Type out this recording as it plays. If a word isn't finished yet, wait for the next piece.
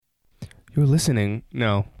You're listening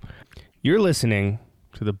to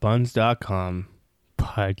the Buns.com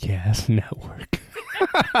podcast network.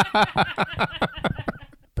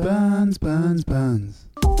 Buns, buns, buns.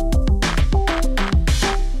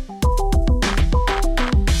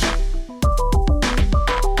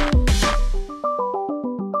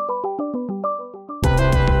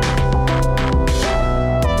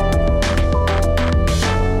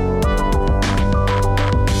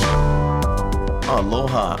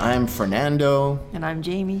 Aloha, I'm Fernando. And I'm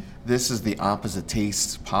Jamie. This is the Opposite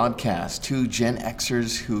Tastes podcast. Two Gen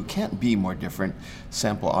Xers who can't be more different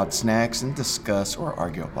sample odd snacks and discuss or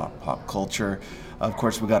argue about pop culture. Of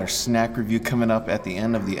course, we got our snack review coming up at the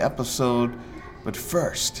end of the episode. But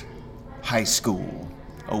first, high school.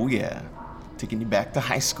 Oh yeah, taking you back to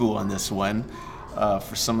high school on this one.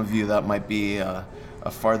 For some of you, that might be a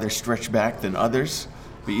farther stretch back than others.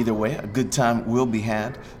 But either way, a good time will be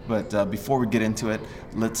had. But before we get into it,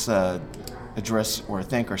 let's address or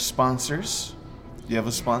thank our sponsors. Do you have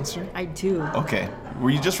a sponsor? I do. Okay.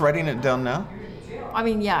 Were you just writing it down now? I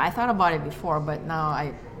mean, yeah, I thought about it before, but now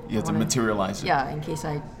You have to materialize it. Yeah, in case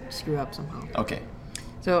I screw up somehow. Okay.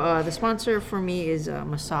 So the sponsor for me is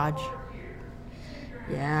massage.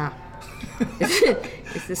 Yeah.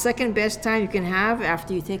 It's the second best time you can have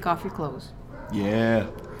after you take off your clothes. Yeah.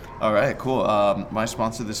 All right, cool. My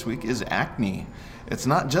sponsor this week is Acne. It's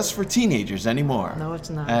not just for teenagers anymore. No,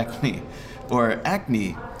 it's not. Acne. Or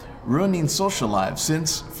Acne, ruining social lives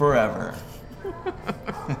since forever.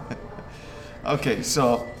 Okay,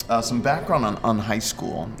 so some background on high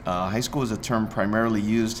school. High school is a term primarily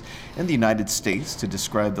used in the United States to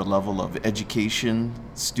describe the level of education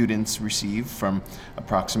students receive from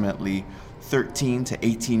approximately 13 to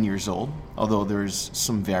 18 years old, although there's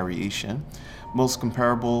some variation. Most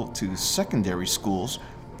comparable to secondary schools,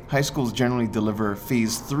 high schools generally deliver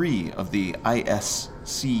Phase 3 of the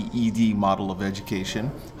ISCED model of education.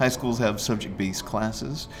 High schools have subject-based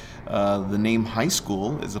classes. The name high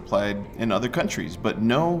school is applied in other countries, but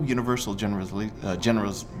no universal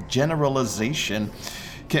generalization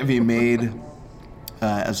can be made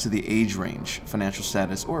as to the age range, financial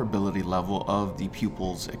status, or ability level of the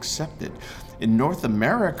pupils accepted. In North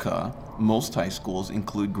America, most high schools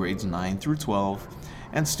include grades 9 through 12,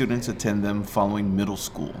 and students attend them following middle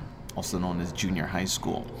school, also known as junior high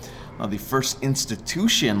school. Now, the first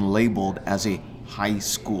institution labeled as a high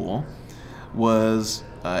school was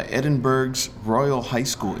Edinburgh's Royal High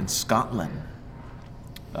School in Scotland,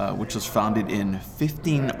 which was founded in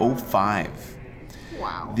 1505.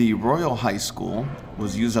 Wow. The Royal High School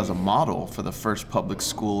was used as a model for the first public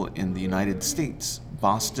school in the United States,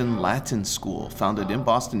 Boston Latin School, founded in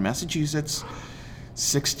Boston, Massachusetts,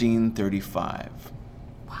 1635.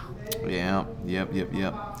 Wow. Yeah, yep.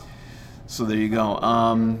 So there you go.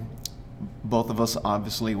 Both of us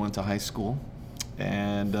obviously went to high school,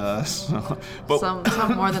 and but Some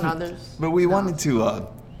more than others. But we wanted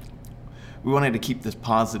to keep this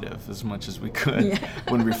positive as much as we could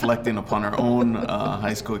when reflecting upon our own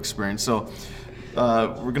high school experience. So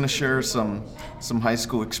we're going to share some high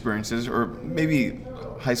school experiences, or maybe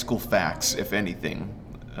high school facts, if anything,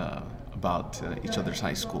 about each other's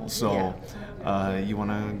high school. So you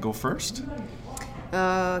want to go first?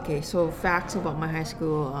 Okay, so facts about my high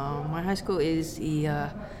school. My high school is the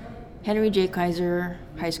Henry J. Kaiser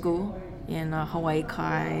High School in Hawaii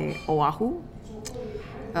Kai, Oahu.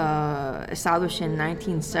 Established in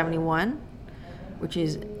 1971, which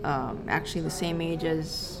is actually the same age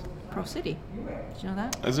as Pearl City. Did you know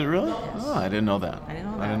that? Is it really? Yes. Oh, I didn't know that. I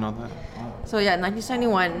didn't know that. Oh. So yeah,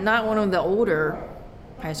 1971, not one of the older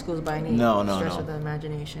high schools by any stretch of the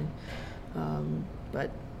imagination, but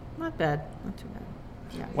not bad, not too bad.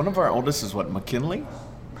 Yeah. One of our oldest is what, McKinley?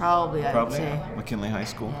 Probably, I would say. McKinley High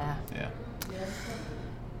School. Yeah. Yeah.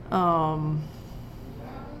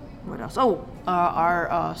 What else? Oh,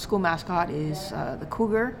 our school mascot is the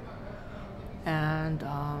cougar, and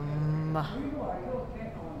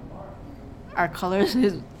our colors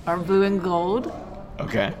are blue and gold.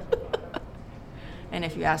 Okay. And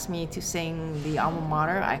if you ask me to sing the alma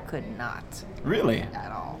mater, I could not. Really?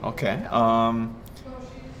 At all. Okay.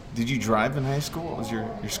 Did you drive in high school? What was your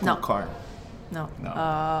school car? No. No.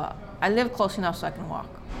 I live close enough so I can walk.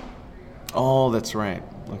 Oh, that's right.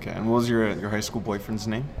 Okay. And what was your high school boyfriend's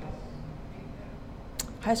name?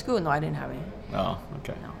 High school? No, I didn't have any. Oh,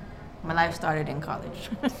 okay. No. My life started in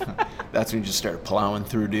college. That's when you just started plowing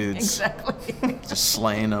through dudes. Exactly. Just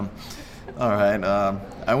slaying them. All right.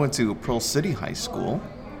 I went to Pearl City High School,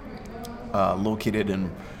 located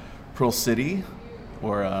in Pearl City,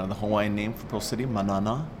 or the Hawaiian name for Pearl City,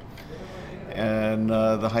 Manana. And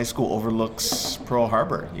the high school overlooks Pearl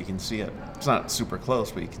Harbor. You can see it. It's not super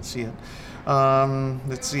close, but you can see it.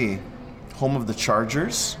 Let's see. Home of the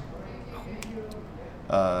Chargers.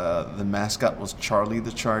 The mascot was Charlie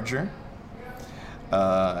the Charger.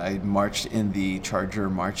 I marched in the Charger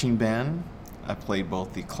marching band. I played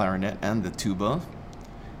both the clarinet and the tuba,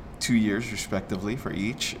 2 years respectively for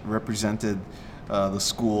each. Represented the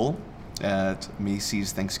school at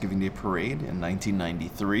Macy's Thanksgiving Day Parade in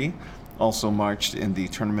 1993. Also marched in the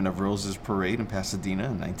Tournament of Roses Parade in Pasadena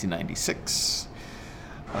in 1996.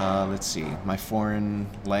 Let's see. My foreign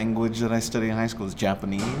language that I studied in high school is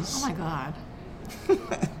Japanese. Oh my God.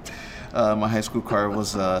 My high school car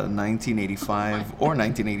was a 1985 or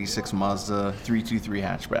 1986 Mazda 323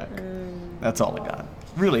 hatchback. That's all I got.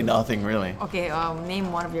 Really nothing, really. Okay,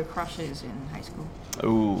 name one of your crushes in high school.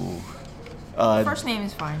 Ooh. First name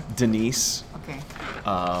is fine. Denise. Okay.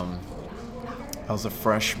 I was a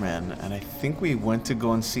freshman, and I think we went to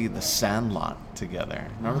go and see The Sandlot together.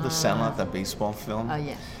 Remember The Sandlot, that baseball film?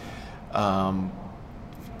 Yes.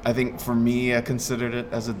 I think for me, I considered it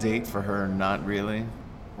as a date. For her, not really.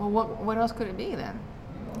 Well, what else could it be then?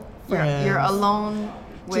 Friends. You're alone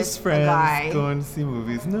with Just a friends guy. going to see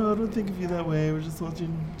movies. No, don't think of you that way. We're just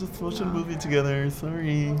watching a movie together.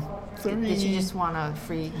 Sorry. Did you just want a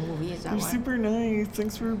free movie? Is that You're why? super nice.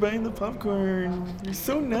 Thanks for buying the popcorn. You're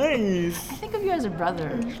so nice. I think of you as a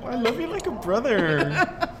brother. I love you like a brother.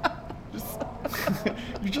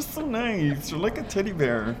 You're just so nice. You're like a teddy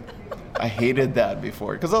bear. I hated that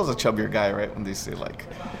before because I was a chubbier guy, right? When they say like,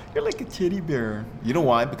 you're like a teddy bear. You know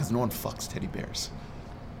why? Because no one fucks teddy bears.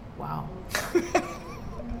 Wow.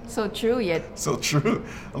 So true yet. So true.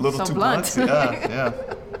 A little So too blunt. blunt. Yeah.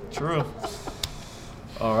 True.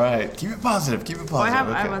 All right. Keep it positive. Keep it positive.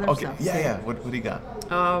 I have other okay. stuff. Yeah. What do you got?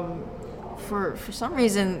 For some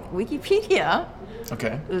reason, Wikipedia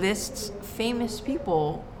Okay. lists famous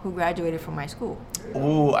people who graduated from my school.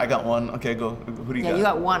 Oh, I got one. Okay, go. Who do you Yeah, got? you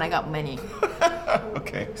got one. I got many.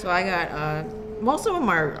 Okay. So I got most of them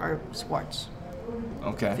are sports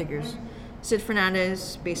Okay. figures. Sid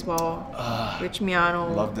Fernandez, baseball. Rich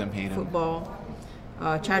Miano, loved him, hate him. football.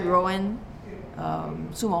 Chad Rowan,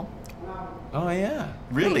 sumo. Oh yeah.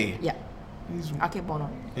 Really? Yeah. He's, Akebono.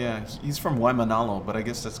 yeah. He's from Waimanalo, but I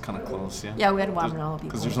guess that's kind of close. Yeah. Yeah, we had Waimanalo people.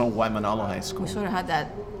 Because there's no Waimanalo High School. We sort of had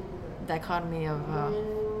that dichotomy of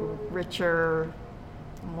richer,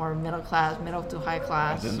 more middle class, middle to high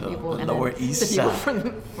class And then the people, Lower then East the people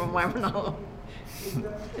Side. from Waimanalo.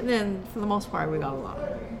 And then for the most part, we got along.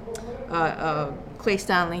 Clay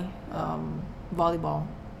Stanley, volleyball.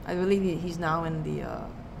 I believe he's now in the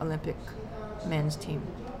Olympic men's team.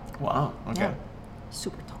 Wow. Okay. Yeah.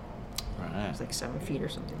 Super tall. Right. It's like 7 feet or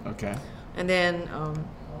something. Okay. And then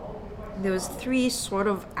there was 3 sort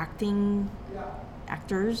of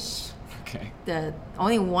actors. Okay. The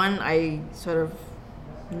only one I sort of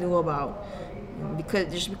knew about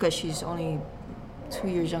because she's only 2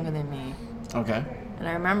 years younger than me. Okay. And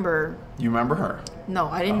I remember, You remember her? no,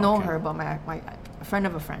 I didn't Oh, know okay. her, but my a friend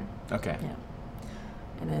of a friend. Okay. Yeah.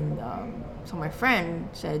 And then so my friend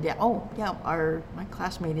said, my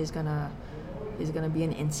classmate is gonna be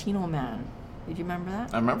an Encino Man. Did you remember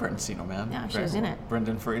that? I remember Encino Man. Yeah, she Very was in well. it.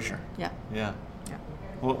 Brendan Fraser. Yeah. Yeah. Yeah.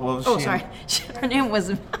 What was Oh, she? sorry. Her name was.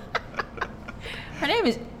 Her name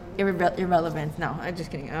is irrelevant. No, I'm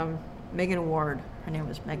just kidding. Megan Ward. Her name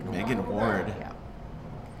was Megan Ward. Megan Ward. Yeah.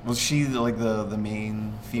 Was she like the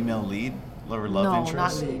main female lead or love No,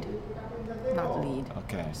 interest? not lead. Not lead.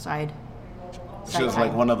 Okay. Side. She was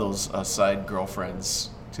like one of those side girlfriends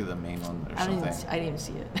to the main one or I something. didn't even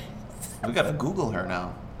see it. We gotta Google her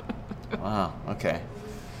now. Wow. Okay.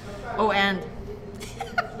 Oh, and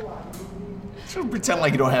So pretend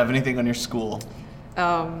like you don't have anything on your school.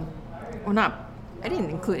 well, not. I didn't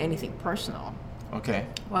include anything personal. Okay.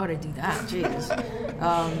 Why would I do that? Jeez.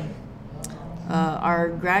 Our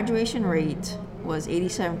graduation rate was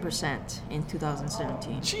 87% in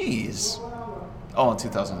 2017. Jeez. Oh, in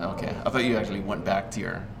 2000. Okay. I thought you actually went back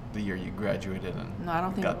to the year you graduated and No, I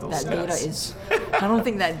don't think got those that data stats. is. I don't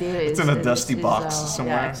think that data is. It's in a dusty box Yeah,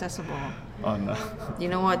 somewhere. accessible. On You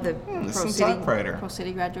know what the it's Pro some City typewriter. Pro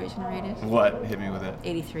City graduation rate is? what? Hit me with it.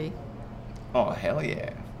 83, Oh hell yeah.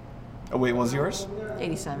 Oh wait, what was yours?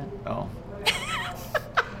 87. Oh.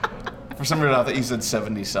 For some reason I thought you said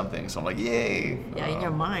 70 something, so I'm like, yay. Yeah, in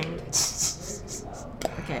your mind.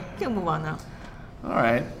 Okay, we can move on now. All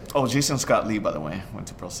right. Oh, Jason Scott Lee, by the way, went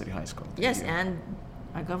to Pearl City High School. Yes, Thank and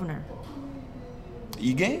our governor.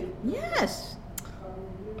 you. Ige? Yes.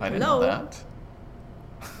 I didn't Hello. know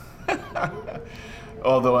that.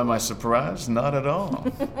 Although, am I surprised? Not at all.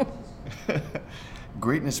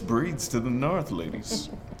 Greatness breeds to the north, ladies.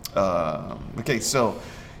 Okay, so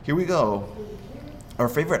here we go. Our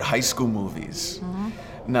favorite high school movies. Mm-hmm.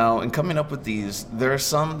 Now, in coming up with these, there are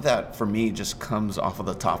some that for me just comes off of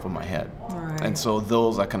the top of my head. Right. And so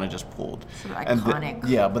those I kind of just pulled. Sort of And iconic.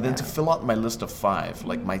 yeah, but then to fill out my list of 5,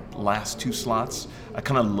 like my last 2 slots, I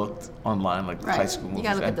kind of looked online, like Right. high school movies. You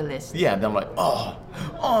gotta look at and- the list. Yeah, and then I'm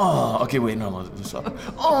like, okay, wait, no, there's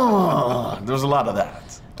there's a lot of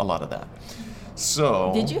that. A lot of that.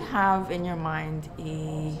 So. Did you have in your mind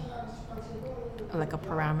a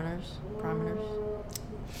parameters?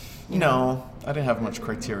 No, I didn't have much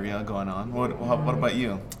criteria going on. What about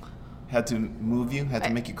you? Had to move you? Had to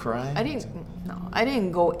make you cry? I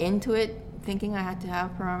didn't go into it thinking I had to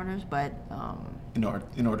have parameters, but In order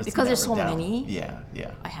to because there's narrow so it down. many.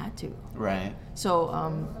 Yeah. I had to. Right. So,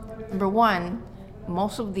 number one,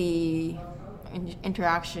 most of the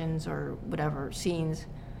interactions or whatever scenes,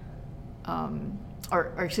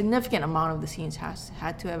 or a significant amount of the scenes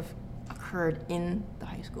had to have occurred in the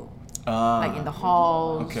high school, like in the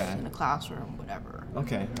halls, okay. in the classroom, whatever.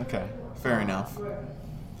 Okay. Fair enough.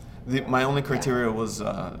 My only criteria was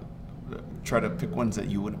try to pick ones that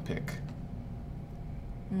you wouldn't pick.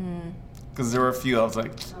 Because there were a few I was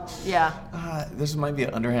like, Yeah. this might be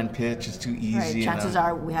an underhand pitch. It's too easy. Right. and, Chances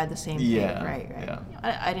are we had the same yeah, thing. Right.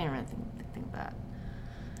 yeah. I didn't really think of that.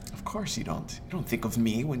 Of course you don't. You don't think of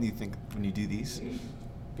me when you do these.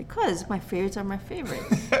 Because my favorites are my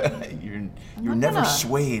favorites. you're not never gonna-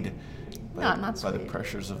 swayed by, No, I'm not by the swayed.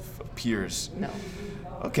 pressures of peers. No.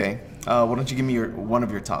 Okay. Why don't you give me one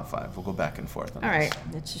of your top 5? We'll go back and forth on All this. right.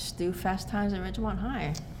 Let's just do Fast Times at Ridgemont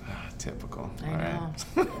High. Typical. I All know.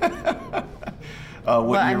 right. What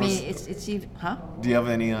But I year mean, was? it's even, huh? Do you have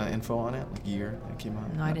any info on it? Like year it came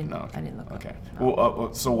out? No, I didn't. No, okay. I didn't look up. Okay. No.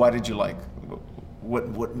 Well, so why did you like?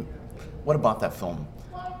 What about that film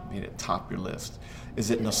made it top your list? Is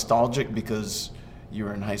it nostalgic because you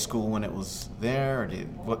were in high school when it was there, or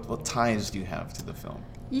what ties do you have to the film?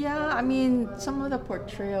 Yeah, I mean, some of the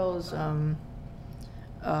portrayals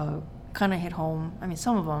kind of hit home. I mean,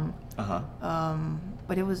 some of them, Uh huh.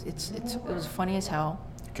 but it was funny as hell.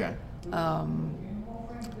 Okay.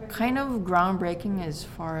 Kind of groundbreaking as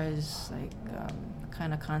far as like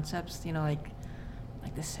kind of concepts, like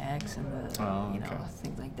the sex and the okay.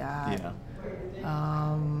 things like that.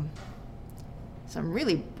 Yeah. Some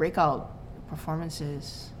really breakout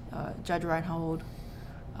performances. Judge Reinhold,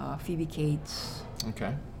 Phoebe Cates,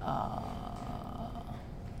 Okay.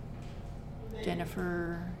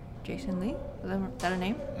 Jennifer Jason Leigh. Is that her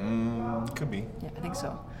name? Could be. Yeah, I think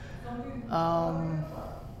so.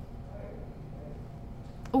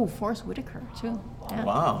 Forrest Whitaker too. Yeah.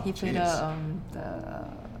 Wow, He played jeez. the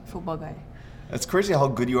football guy. It's crazy how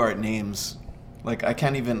good you are at names. Like I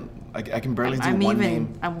can't even. I can barely do one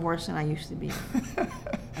name. I'm worse than I used to be.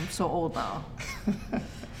 I'm so old now.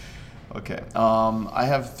 Okay. I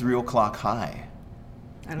have 3 O'Clock High.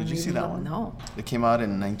 I don't Did you see even that know- one? No. It came out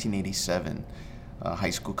in 1987. A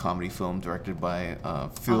high school comedy film directed by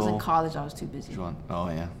Phil. I was in college. I was too busy. Juan. Oh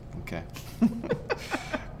yeah. Okay.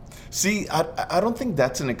 See, I don't think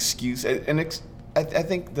that's an excuse. I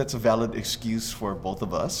think that's a valid excuse for both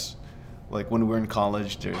of us. Like when we're in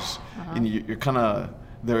college, there's you're kind of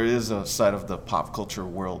there is a side of the pop culture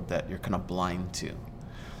world that you're kind of blind to.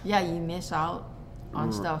 Yeah, you miss out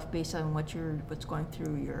on stuff based on what's going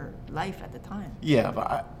through your life at the time. Yeah,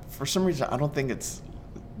 but for some reason I don't think it's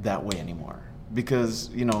that way anymore because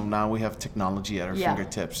now we have technology at our Yeah.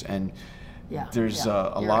 fingertips and Yeah. there's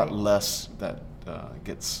yeah, a you're lot right. less that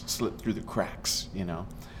gets slipped through the cracks,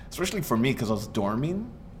 especially for me because I was dorming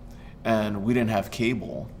and we didn't have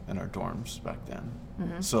cable in our dorms back then.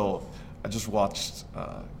 Mm-hmm. So I just watched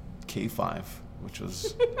K5, which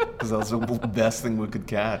was because that was the best thing we could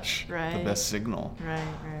catch, the Right. best signal.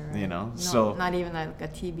 Right. No, So not even like a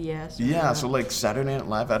TBS. or yeah, a- so like Saturday Night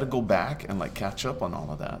Live, I had to go back and like catch up on all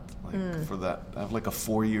of that. Like for that, I have like a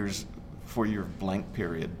 4-year blank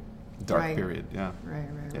period, dark Right. period. Yeah. Right.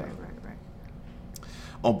 Yeah.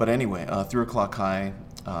 Oh, but anyway, 3 O'Clock High.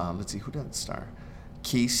 Let's see, who did it star?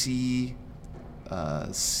 Casey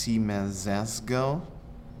Siemaszko.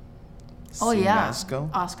 Oh yeah, Siemaszko?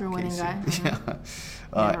 Oscar-winning Casey. guy. Mhm. Yeah.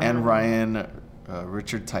 Never heard Anne of Ryan,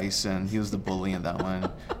 Richard Tyson. He was the bully in that one.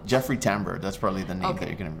 Jeffrey Tambor. That's probably the name that Okay.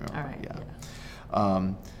 you're gonna remember. All right.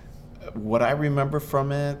 Yeah. What I remember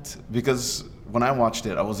from it, because when I watched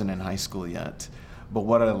it, I wasn't in high school yet. But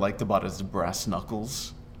what I liked about it is the brass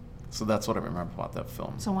knuckles. So that's what I remember about that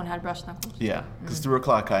film. Someone had brush knuckles. Yeah, because 3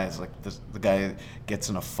 O'Clock High is like the guy gets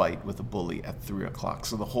in a fight with a bully at 3 o'clock.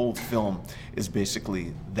 So the whole film is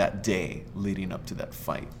basically that day leading up to that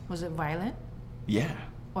fight. Was it violent? Yeah,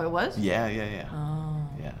 Oh, it was. yeah. Oh.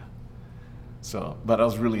 Yeah. So, but I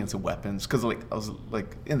was really into weapons because like I was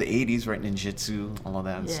like in the 80s, right? Ninjutsu, all of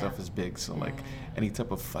that Yeah. stuff is big. So like any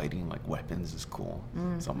type of fighting, like weapons is cool.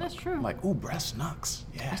 So I'm That's like, true. I'm like, ooh, brass knucks.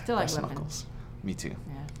 Yeah, I still like brass weapons. knuckles. Me too.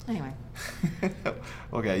 Yeah. Anyway,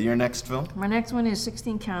 Okay, your next film. my next one is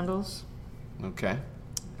 16 Candles. Okay.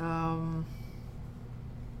 Yeah,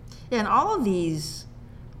 and all of these,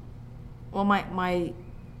 well, my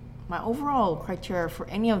overall criteria for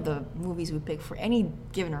any of the movies we pick for any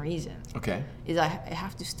given reason Okay. is I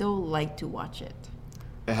have to still like to watch it.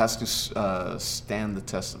 It has to stand the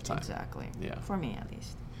test of time. Exactly. Yeah. For me, at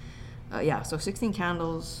least. Yeah. So 16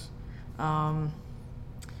 Candles. To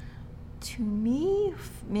me,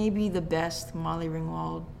 maybe the best Molly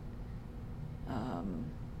Ringwald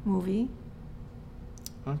movie.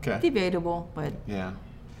 Okay. Debatable, but Yeah. I'm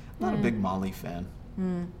not a big Molly fan.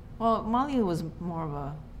 well, Molly was more of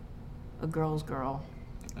a girl's girl.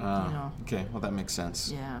 know. Okay, well that makes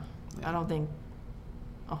sense. Yeah. Yeah. I don't think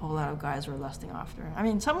a whole lot of guys were lusting after her. I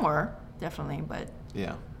mean, some were definitely, but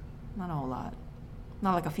Yeah. not a whole lot.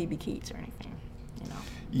 Not like a Phoebe Cates or anything.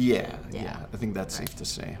 Yeah. Yeah. I think that's safe to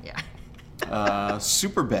say. Yeah.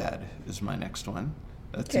 Superbad is my next one.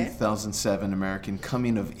 A Okay. 2007 American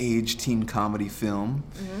coming-of-age teen comedy film.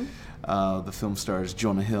 The film stars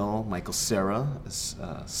Jonah Hill, Michael Cera,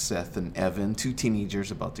 Seth and Evan, two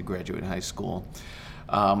teenagers about to graduate high school.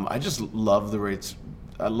 I just love the way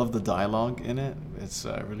I love the dialogue in it. It's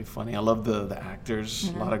really funny. I love the actors.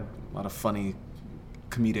 A lot of funny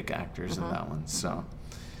comedic actors in that one. So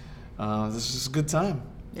this is a good time.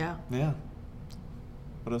 Yeah. Yeah.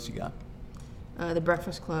 What else you got? The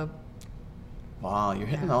Breakfast Club. Wow, you're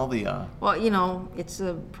hitting all the. Well, it's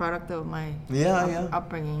a product of my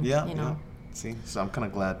upbringing. Yeah. You know. Yeah. See, so I'm kind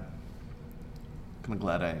of glad.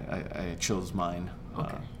 I chose mine.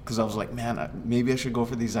 Okay. Because I was like, man, maybe I should go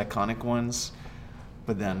for these iconic ones,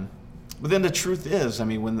 but then the truth is, I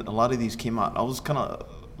mean, when a lot of these came out, I was kind of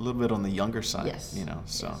a little bit on the younger side. Yes.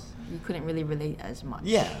 So. Yes. You couldn't really relate as much.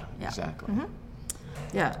 Yeah. Exactly.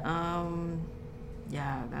 Yeah.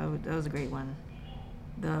 Yeah. That was a great one.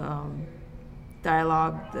 The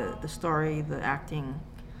dialogue, the story, the acting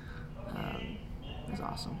was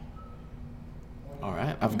awesome. All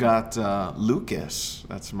right, I've got Lucas.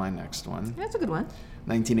 That's my next one. That's a good one.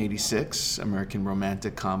 1986 American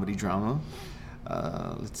romantic comedy drama.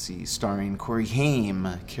 Let's see, starring Corey Haim,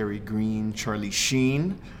 Cary Green, Charlie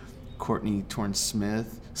Sheen, Courtney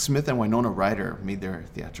Thorne-Smith. Smith and Winona Ryder made their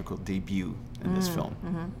theatrical debut in this film.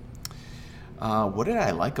 What did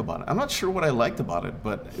I like about it? I'm not sure what I liked about it,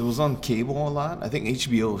 but it was on cable a lot. I think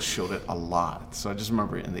HBO showed it a lot. So I just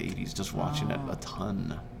remember in the 80s just watching it a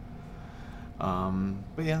ton.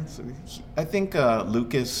 But yeah, so I think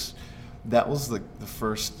Lucas, that was the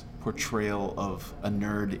first portrayal of a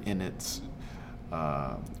nerd in its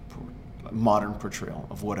modern portrayal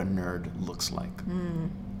of what a nerd looks like.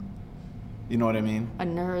 You know what I mean? A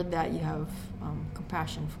nerd that you have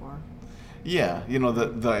compassion for. Yeah, the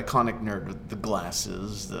iconic nerd with the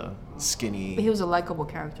glasses, the skinny. But he was a likable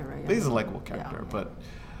character, right? He's a likable character, Yeah. but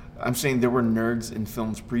I'm saying there were nerds in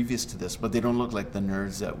films previous to this, but they don't look like the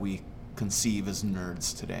nerds that we conceive as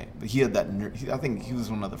nerds today. But he had that nerd. I think he was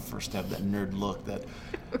one of the first to have that nerd look that,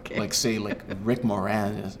 like Rick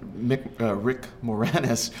Moranis,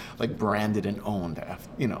 like branded and owned after,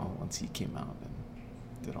 once he came out and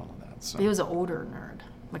did all of that. So But he was an older nerd,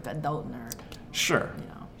 like an adult nerd. sure,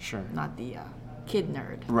 Sure. Not the kid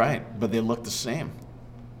nerd. right, but they look the same.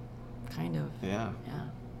 Kind of. Yeah, Yeah.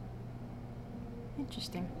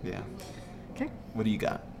 Interesting. yeah. Okay. What do you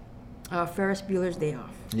got? Ferris Bueller's Day Off.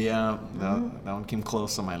 Yeah, that one came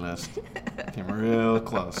close on my list. Came real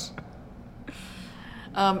close.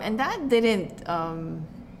 And that didn't.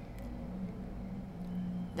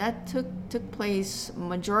 That took place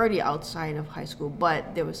majority outside of high school,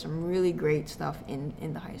 but there was some really great stuff in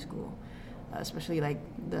the high school, especially like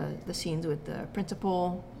the scenes with the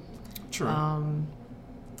principal, True.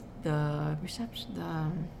 the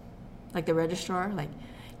reception, like the registrar, like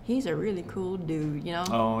he's a really cool dude,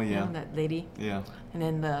 Oh, yeah. that lady, Yeah. and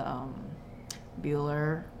then the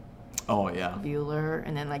Bueller. Oh, yeah. Bueller,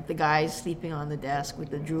 and then like the guys sleeping on the desk with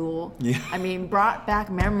the drool. Yeah. I mean, brought back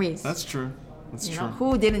memories. That's true. That's you true. know,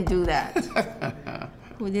 who didn't do that?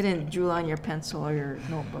 Who didn't drool on your pencil or your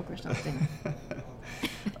notebook or something?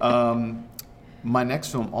 My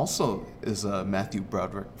next film also is a Matthew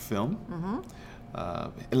Broderick film.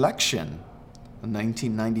 Election, a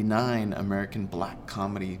 1999 American black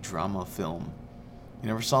comedy drama film. You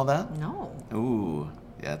never saw that? No. Ooh,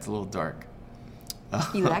 yeah, it's a little dark.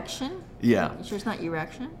 Election? Yeah. You sure it's not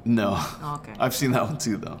erection? No. Oh, okay. I've seen that one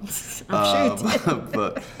too, though. I'm sure you did.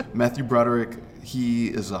 But Matthew Broderick, he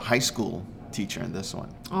is a high school teacher in this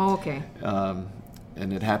one. Oh, okay.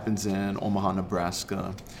 And it happens in Omaha,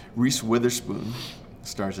 Nebraska. Reese Witherspoon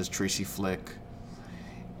stars as Tracy Flick.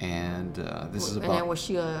 And this is about... And then was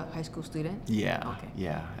she a high school student? Yeah, Okay.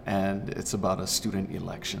 yeah. And it's about a student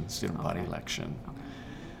body Okay. election. Okay.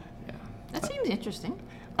 Yeah. That seems interesting.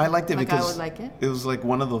 I liked it Like I because would like it? was like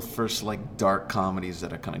one of the first like dark comedies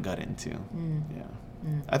that I kind of got into. Yeah.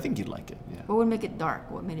 I think you'd like it, yeah. What would make it dark?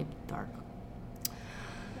 What made it dark?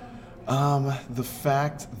 The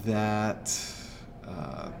fact that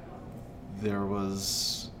there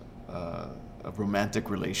was a romantic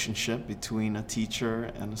relationship between a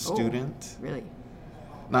teacher and a student. Really?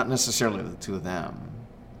 Not necessarily the two of them.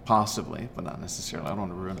 Possibly, but not necessarily. I don't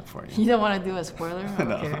want to ruin it for you. You don't want to do a spoiler?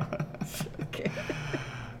 No. Okay.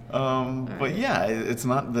 But yeah, it's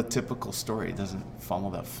not the typical story. It doesn't follow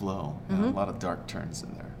that flow. A lot of dark turns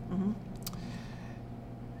in there.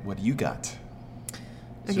 What do you got? Is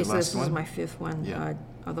Okay, your so last this is one? my fifth one. Yeah.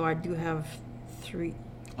 Although I do have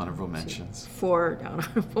Honorable mentions. 4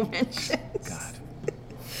 honorable mentions. God.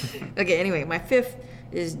 Okay, anyway, my fifth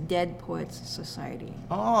is Dead Poets Society.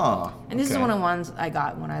 Oh. And this is okay. one of the ones I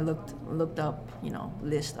got when I looked up,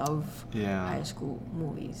 list of Yeah. high school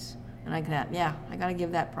movies. And I gotta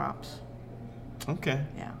give that props. Okay.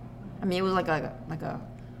 Yeah. I mean, it was like a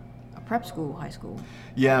prep school, high school.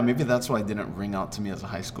 Yeah, maybe that's why it didn't ring out to me as a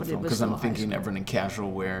high school But it film, was because I'm still high thinking school. everyone in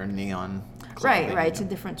casual wear, neon. Right. clothing. It's a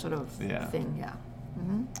different sort of Yeah. thing, yeah.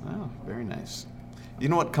 Oh, very nice. You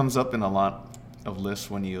know what comes up in a lot of lists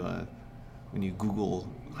when you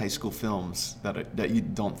Google high school films that you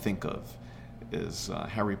don't think of is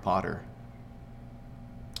Harry Potter.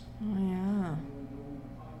 Oh, yeah.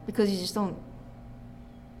 Because you just don't.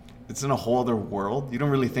 It's in a whole other world. You don't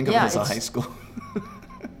really think of Yeah, it as a it's- high school.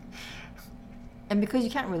 And because you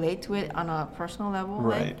can't relate to it on a personal level,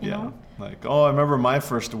 Right, like, you yeah. know? Like, oh, I remember my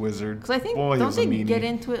first wizard. Because I think, Boy, he don't was a they meanie. get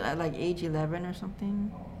into it at like age 11 or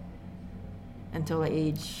something? Until like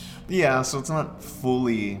age. Yeah, so it's not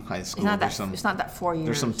fully high school. It's not that 4 years.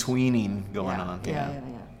 There's some tweening going yeah, on. Yeah.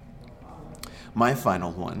 My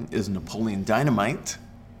final one is Napoleon Dynamite,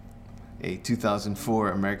 a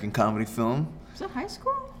 2004 American comedy film. Is that high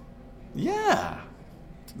school? Yeah.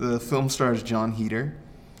 The film stars John Heder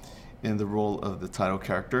in the role of the title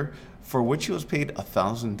character, for which he was paid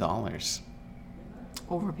 $1,000.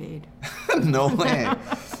 Overpaid. No way.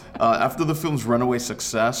 After the film's runaway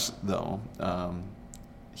success, though,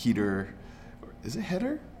 Heder, is it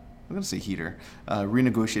Heder? I'm going to say Heder,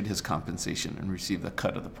 renegotiated his compensation and received a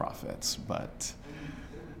cut of the profits. But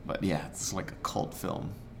yeah, it's like a cult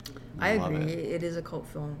film. I love agree. it. It is a cult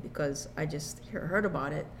film because I just heard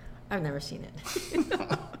about it. I've never seen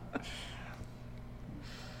it.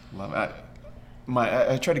 Love it.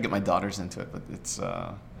 I try to get my daughters into it, but it's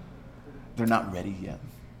they're not ready yet.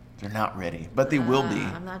 They're not ready, but they will be.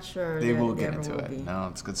 I'm not sure. They will they get ever into will it. be. No,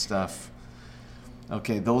 it's good stuff.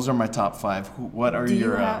 Okay, those are my top 5. What are Do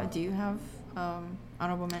your? you have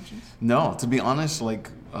honorable mentions? No, to be honest, like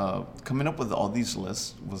coming up with all these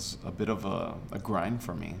lists was a bit of a grind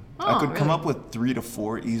for me. I Oh, could come really? up with 3 to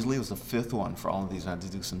 4 easily. It was the 5th one for all of these. I had to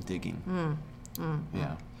do some digging.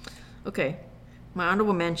 Yeah. Okay, my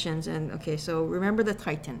honorable mentions, and okay, so remember the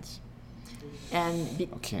Titans, and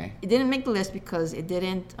Okay. it didn't make the list because it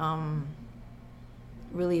didn't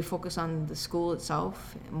really focus on the school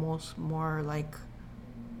itself. More like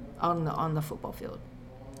on the football field,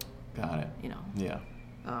 Got it. Yeah.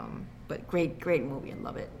 But great movie. I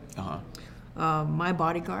love it. Uh-huh. My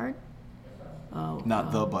Bodyguard.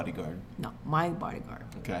 Not The Bodyguard. No, My Bodyguard.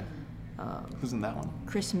 Okay. Who's in that one?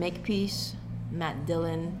 Chris Makepeace, Matt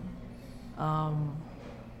Dillon,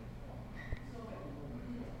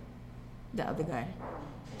 the other guy.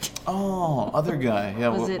 Oh, other guy. Yeah.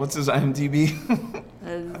 Was it- What's his IMDb?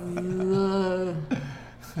 Uh,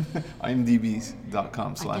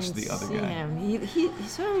 IMDb.com I slash can the other see guy. him. He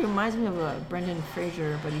sort of reminds me of Brendan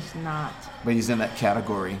Fraser, but he's not. But he's in that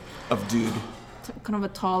category of dude. Kind of a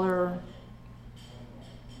taller.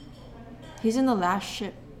 He's in The Last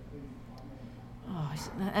Ship. Oh,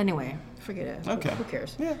 anyway, forget it. Okay. Who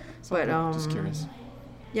cares? Yeah. But Just curious.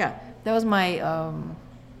 yeah, that was my.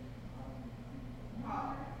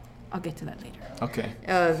 I'll get to that later. Okay.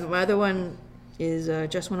 My other one is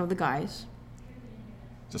Just One of the Guys.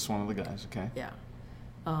 Just one of the guys. Okay. Yeah.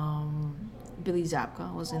 Billy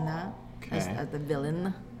Zabka was in that as Okay. the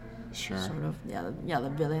villain, Sure. sort of. Yeah, the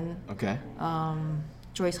villain. Okay.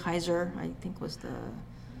 Joyce Heiser, I think, was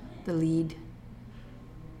the lead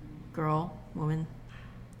woman.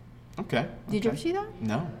 Okay. Did you ever see that?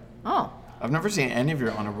 No. Oh. I've never seen any of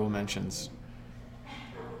your honorable mentions.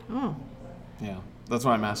 Oh. Yeah. That's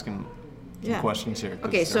why I'm asking some questions here. 'cause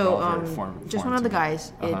Okay, they're so all very foreign just one of the to me.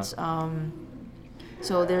 guys. It's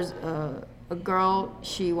so there's a girl.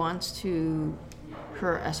 She wants to.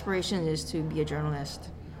 Her aspiration is to be a journalist,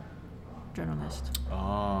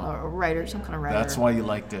 Oh, or a writer, some kind of writer. that's why you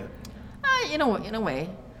liked it. In a way.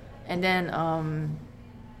 And then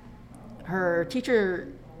her teacher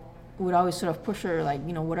would always sort of push her, like,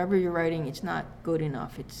 whatever you're writing, it's not good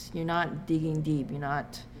enough. You're not digging deep. You're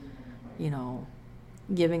not,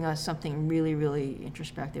 giving us something really, really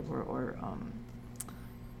introspective or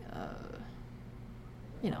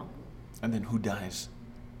And then who dies?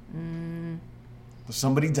 Does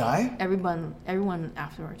somebody die? Everyone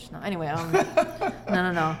afterwards. No, anyway,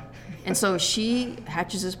 no. And so she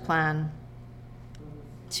hatches this plan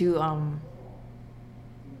to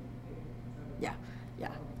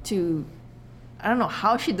I don't know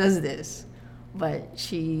how she does this, but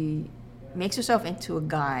she makes herself into a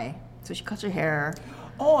guy. So she cuts her hair.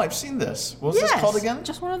 Oh, I've seen this. What was this called again?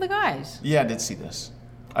 Just one of the guys. Yeah, I did see this.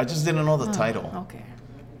 I just didn't know the title. Okay.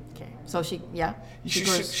 So she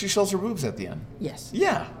She shows her boobs at the end. Yes.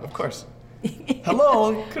 Yeah, of course.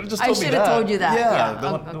 Hello, could have just I told me should that. have told you that. Yeah, the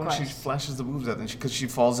of one she course. flashes the boobs at, because she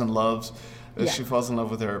falls in love. Yeah. She falls in love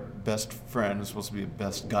with her best friend, who's supposed to be a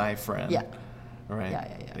best guy friend. Yeah. Right.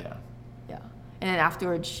 Yeah. And then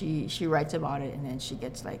afterwards, she writes about it, and then she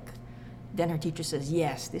gets then her teacher says,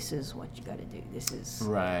 "Yes, this is what you got to do. This is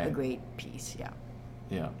Right. a great piece." Yeah.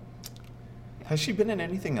 Yeah. Has she been in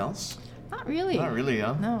anything else? Not really. Not really,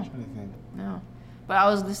 huh? No. I'm trying to think. No. But I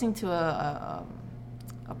was listening to a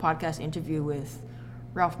podcast interview with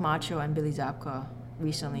Ralph Macchio and Billy Zabka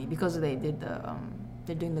recently because they did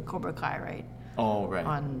they're doing the Cobra Kai, right? Oh, right.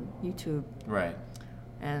 On YouTube. Right.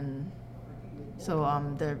 And so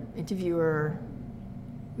the interviewer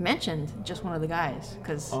mentioned just one of the guys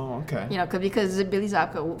because Oh, okay. because Billy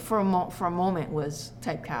Zabka for a moment was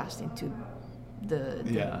typecast into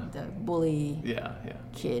the bully Yeah.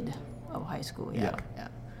 kid of high school. Yeah. Yeah.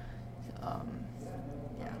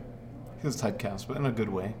 He was typecast, but in a good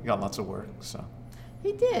way. He got lots of work, so.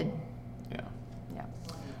 He did. Yeah. Yeah.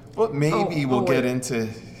 But maybe we'll get wait. into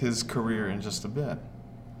his career in just a bit.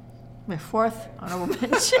 My fourth honorable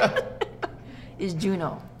mention is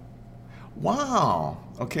Juno. Wow.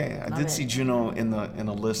 Okay, I Love did it. see Juno in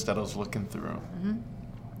a list that I was looking through. Mm-hmm.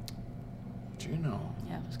 Juno.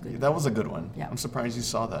 Yeah, it was good. That was a good one. Yeah. I'm surprised you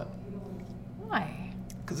saw that. Why?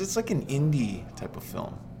 Because it's like an indie type of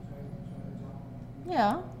film.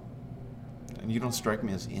 Yeah. And you don't strike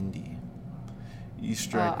me as indie. You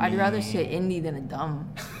strike me... I'd rather say indie than a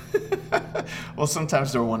dumb. Well,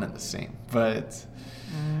 sometimes they're one and the same, but...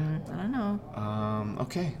 I don't know.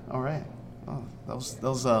 Okay, all right. Oh, that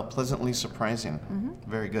was pleasantly surprising. Mm-hmm.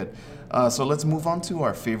 Very good. So let's move on to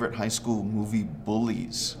our favorite high school movie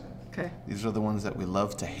bullies. Okay. These are the ones that we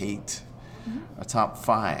love to hate. A top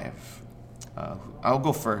 5. I'll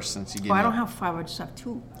go first since you gave me... I don't have 5, I just have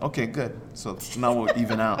 2. Okay, good. So now we'll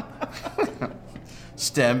even out.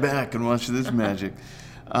 Stand back and watch this magic.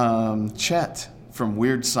 Chet from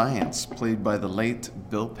Weird Science, played by the late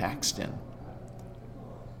Bill Paxton.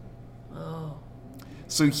 Oh.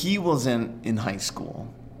 So he was in high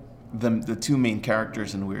school. The two main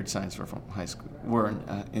characters in Weird Science were from high school.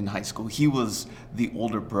 In high school. He was the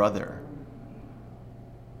older brother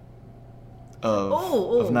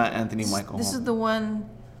of not Anthony Michael. This is the one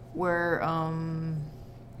where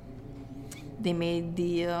they made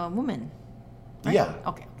the woman. Right? Yeah.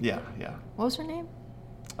 Okay. Yeah. What was her name?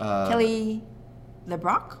 Kelly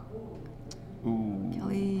LeBrock? Ooh.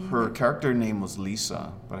 Kelly. Her character name was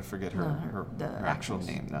Lisa, but I forget her the actual actress.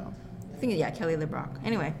 name now. I think Kelly LeBrock.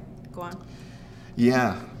 Anyway, go on.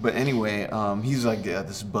 Yeah, but anyway, he's like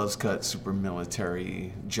this buzzcut, super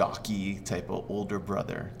military jockey type of older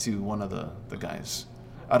brother to one of the guys.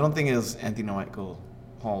 I don't think it was Anthony Michael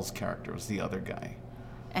Hall's character. It was the other guy.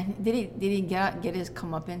 And did he get his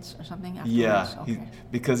comeuppance or something afterwards? Yeah, Okay.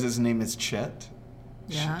 because his name is Chet.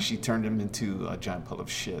 Yeah. She turned him into a giant pile of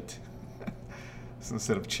shit. So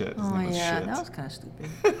instead of Chet, his Oh name was yeah, Shit. that was kind of stupid.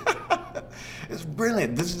 It's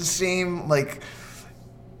brilliant. This is the same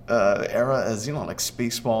era as like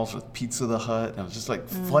Spaceballs with Pizza the Hut. And it was just like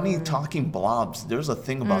funny talking blobs. There's a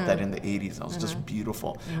thing about that in the 80s. That was just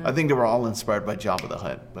beautiful. I think they were all inspired by Jabba the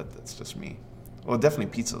Hutt, but that's just me. Well, definitely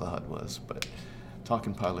Pizza the Hut was, but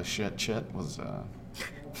talking pile of shit, Chet was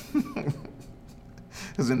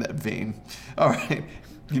was in that vein. All right,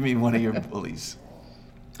 give me one of your bullies.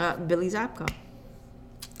 Billy Zabka.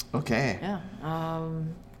 Okay. Yeah.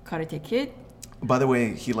 Karate Kid. By the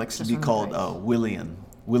way, he likes to That's be one of called the William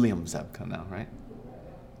Zabka now, right?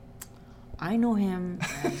 I know him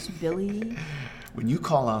as Billy When you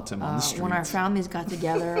call out to him on the street. When our families got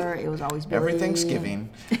together, it was always Billy. Every Thanksgiving.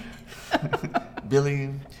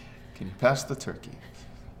 Billy, can you pass the turkey?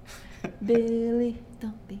 Billy,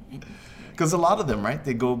 don't be. Because a lot of them, right?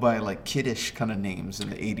 They go by like kiddish kind of names in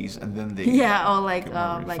the 80s, and then they like get more like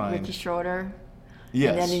refined. Ricky Schroeder.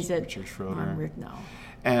 Yes, And then he said, Richard Schroeder. I'm Rick now.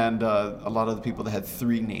 And a lot of the people that had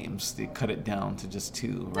 3 names, they cut it down to just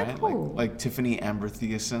 2, right? cool. Like Tiffany Amber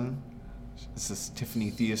Thiessen. Is this Tiffany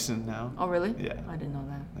Thiessen now? Oh, really? Yeah. I didn't know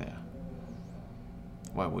that. Yeah.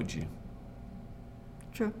 Why would you?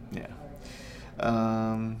 True. Yeah.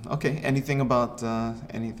 Okay. Anything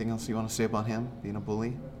else you want to say about him being a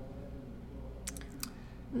bully?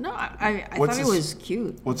 No, I What's thought it his- was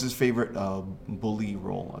cute. What's his favorite bully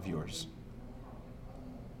role of yours?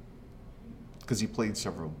 Because he played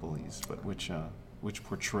several bullies, but which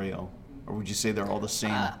portrayal, or would you say they're all the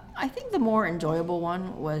same? I think the more enjoyable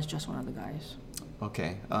one was Just One of the Guys.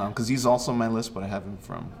 Okay, because he's also on my list, but I have him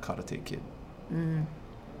from Karate Kid. Yeah.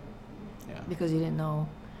 Because you didn't know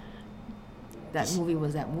that movie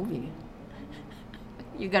was that movie.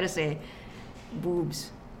 You gotta say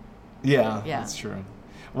boobs. Yeah, Yeah. that's true.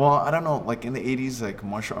 Well, I don't know, like in the 80s, like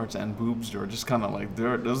martial arts and boobs were just kind of like,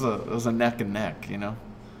 there was a neck and neck, you know?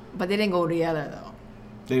 But they didn't go together though.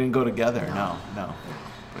 They didn't go together, no. But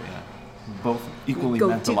yeah, both equally Go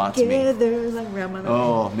meant a lot to me. together like Ramadan.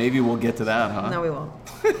 Oh, maybe we'll get to that, huh? No, we won't.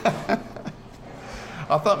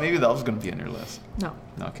 I thought maybe that was going to be on your list. No.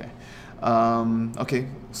 Okay. Okay,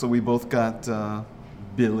 so we both got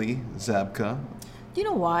Billy Zabka. Do you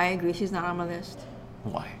know why Gracie's not on my list?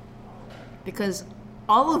 Why? Because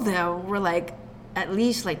all of them were like at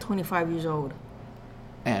least like 25 years old.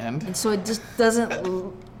 And? And so it just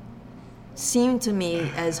doesn't seem to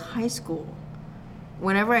me as high school.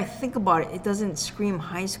 Whenever I think about it, it doesn't scream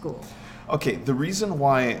high school. Okay, the reason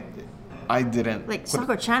why I didn't... Like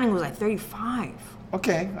Sakura Channing was like 35.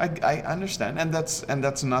 Okay, I understand, and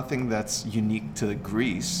that's nothing that's unique to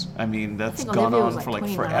Greece. I mean, that's think gone Olivia on was like for like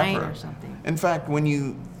 29 forever. or something. In fact,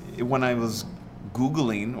 when I was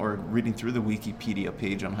Googling or reading through the Wikipedia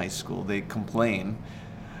page on high school, they complain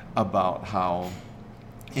about how,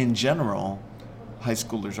 in general, high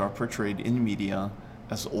schoolers are portrayed in media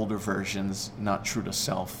as older versions, not true to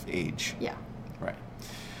self age. Yeah. Right.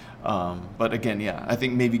 But again, yeah, I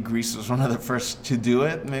think maybe Greece was one of the first to do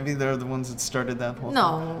it. Maybe they're the ones that started that whole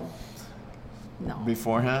thing. No.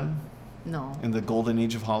 Beforehand, No. in the golden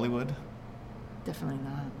age of Hollywood. Definitely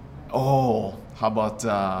not. Oh, how about?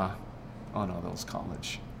 Oh no, that was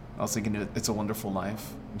college. I was thinking It's a Wonderful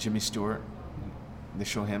Life. Jimmy Stewart. They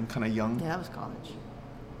show him kind of young. Yeah, that was college.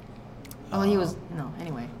 Oh, he was no.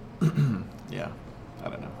 Anyway. Yeah, I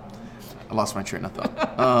don't know. I lost my train of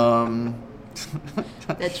thought.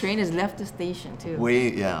 That train has left the station too.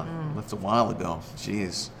 Wait, yeah, that's a while ago.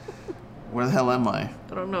 Jeez, where the hell am I?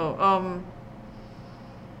 I don't know.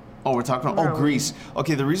 Oh, we're talking Where about are we? Greece.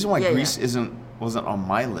 Okay, the reason why Yeah, Greece yeah. wasn't on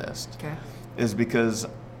my list Okay. is because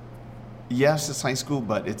yes, it's high school,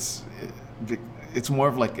 but it's more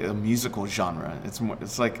of like a musical genre.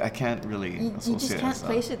 It's like I can't really You associate just it can't as that.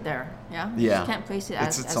 place it there. Yeah. You Yeah, just can't place it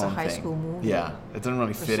it's as its a own high thing. school movie. Yeah, it doesn't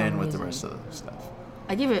really for fit in some with the reason. rest of the stuff.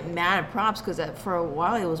 I give it mad props because for a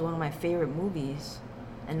while it was one of my favorite movies,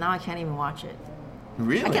 and now I can't even watch it.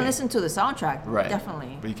 Really? I can listen to the soundtrack, Right.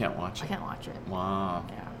 definitely. But you can't watch I it. can't watch it. Wow.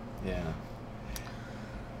 Yeah. Yeah.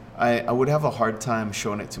 I would have a hard time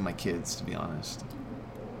showing it to my kids, to be honest.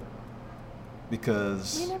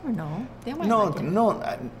 Because You never know. They might no, like it.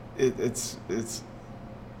 no,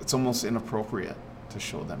 it's almost inappropriate to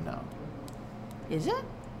show them now. Is it?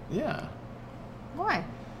 Yeah. Why?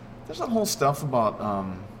 There's that whole stuff about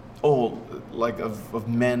of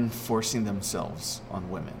men forcing themselves on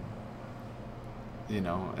women. You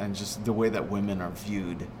know, and just the way that women are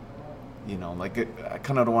viewed. You know, like I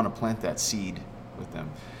kind of don't want to plant that seed with them.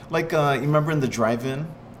 Like you remember in the drive-in,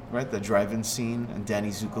 right? The drive-in scene, and Danny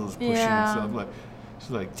Zuko is pushing Yeah. himself like. She's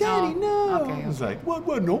like, Daddy, Oh, no. okay, He's okay. like,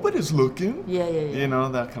 what? Nobody's looking. Yeah. You know,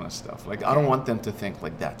 that kind of stuff. Like, I don't Okay. want them to think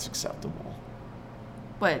like that's acceptable.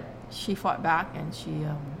 But she fought back and she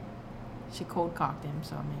cold cocked him.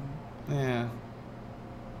 So I mean, Yeah.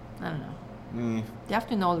 I don't know. Eh. They have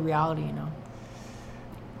to know the reality, you know.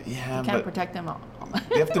 Yeah, You can't but protect them all.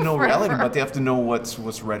 they have to know reality, forever. but they have to know what's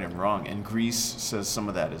right and wrong. And Greece says some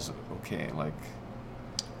of that is okay. Like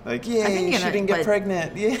think yay, in she a- didn't get but-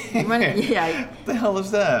 pregnant. Yeah. Yeah. What the hell is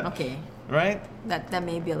that? Okay, Right? that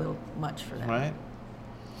may be a little much for them. Right?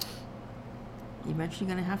 You're eventually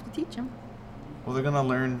gonna have to teach them Well, they're gonna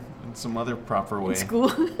learn in some other proper way. in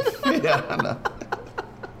school. Yeah. I know.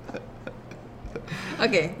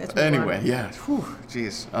 Okay, let's move Anyway, on. yeah. Whew,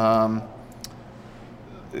 jeez.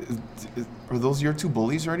 Are those your two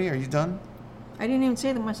bullies already? Are you done? I didn't even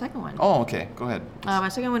say my second one. Oh, okay. Go ahead. My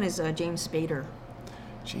second one is James Spader.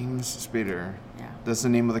 James Spader. Yeah. That's the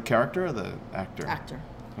name of the character or the actor? Actor.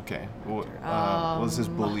 Okay. What was his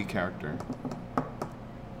bully character?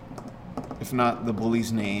 If not the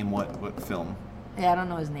bully's name, what film? Yeah, I don't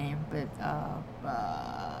know his name, but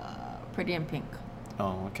Pretty in Pink.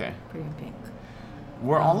 Oh, okay. Pretty in Pink.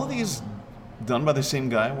 Were all of these done by the same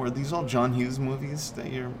guy? Were these all John Hughes movies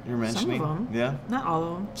that you're mentioning? Some of them. Yeah. Not all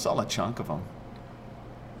of them. Saw a chunk of them.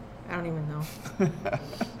 I don't even know.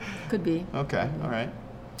 Could be. Okay. All right.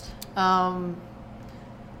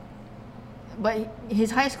 But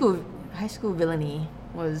his high school villainy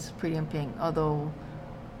was Pretty in Pink. Although,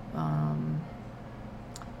 what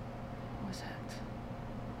was that?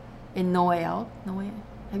 In No Way Out.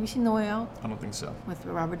 Have you seen No Way Out I don't think so. with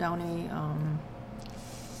Robert Downey,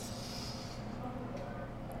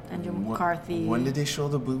 Andrew McCarthy? When did they show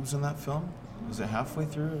the boobs in that film? Was it halfway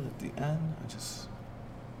through or at the end?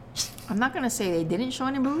 I'm not gonna say they didn't show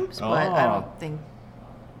any boobs, but I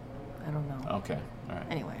don't know. Okay. All right.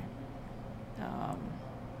 Anyway,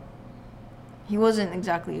 he wasn't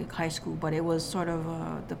exactly high school, but it was sort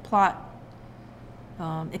of the plot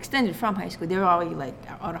extended from high school. They were already like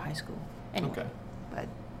out of high school anyway. Okay. But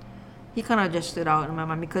he kind of just stood out in my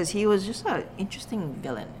mind because he was just an interesting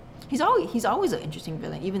villain. He's always an interesting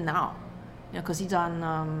villain, even now. You know, because he's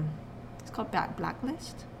on it's called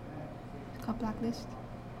Blacklist. It's called Blacklist.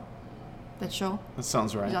 That show. That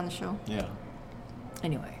sounds right. He's on the show. Yeah.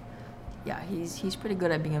 Anyway, yeah, he's pretty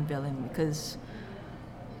good at being a villain because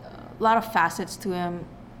a lot of facets to him.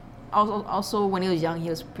 Also, when he was young, he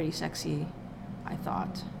was pretty sexy, I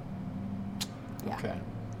thought. Yeah. Okay.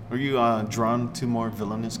 Were you drawn to more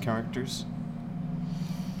villainous characters?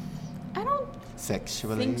 I don't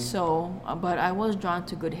Sexually? think so, but I was drawn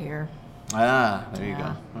to good hair. Ah, there you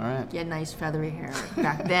Yeah. go. All right. He had nice feathery hair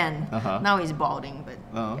back then. Uh-huh. Now he's balding, but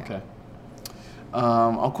Oh, yeah. okay.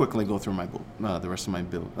 I'll quickly go through the rest of my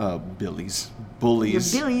bullies.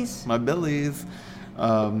 Your Billies. My billies.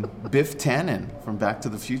 Biff Tannen from Back to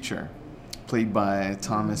the Future, played by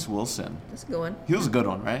Thomas Wilson. That's a good one. He was a good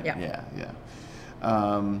one, right? Yeah. Yeah.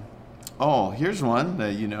 Here's one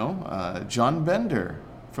that you know. John Bender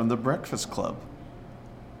from The Breakfast Club,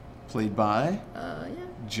 played by Yeah.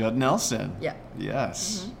 Judd Nelson. Yeah.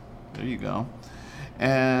 Yes. There you go.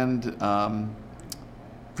 And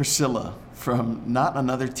Priscilla from Not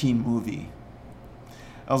Another Teen Movie.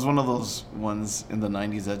 That was one of those ones in the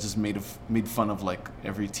 90s that just made fun of like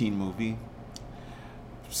every teen movie.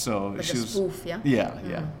 So Like she a was spoof, yeah?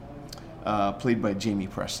 yeah. Played by Jamie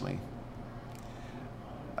Presley.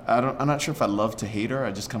 I'm not sure if I love to hate her.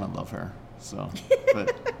 I just kind of love her. So,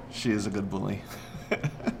 but she is a good bully.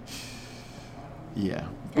 Yeah.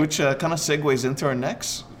 Which kind of segues into our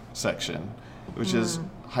next section, which is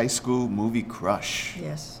high school movie crush.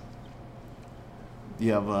 Yes.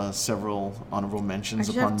 You have several honorable mentions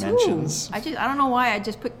I just upon have two. mentions. I don't know why I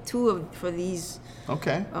just picked two for these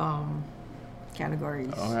Okay.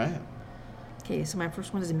 categories. All right. Okay, so my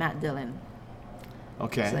first one is Matt Dillon.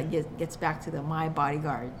 Okay. So that gets back to the My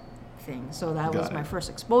Bodyguard thing. So that was Got my it. first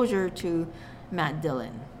exposure to Matt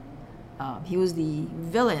Dillon. He was the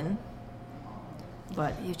villain,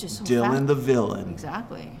 but he was just so Dylan the villain.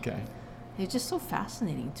 Exactly. Okay. He was just so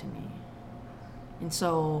fascinating to me. And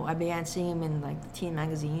so I began seeing him in like the teen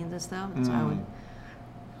magazines and stuff. And so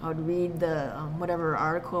I would read the whatever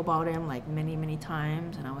article about him like many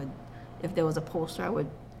times, and if there was a poster, I would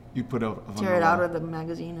You put out. tear it out of the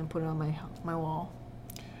magazine and put it on my wall.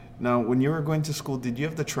 Now, when you were going to school, did you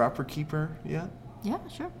have the Trapper Keeper yet? Yeah,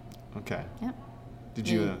 sure. Okay. Yeah. Did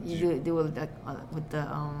You you? do it with the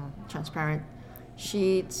transparent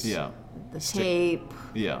sheets. Yeah. The Stick- tape.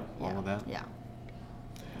 Yeah. All of that. Yeah.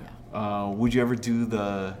 Would you ever do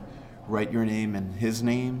the write your name and his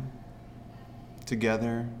name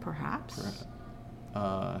together? Perhaps.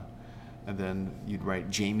 And then you'd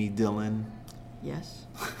write Jamie Dillon. Yes.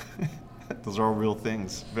 Those are all real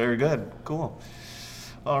things. Very good. Cool.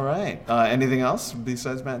 All right. Anything else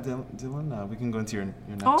besides Matt Dillon? We can go into your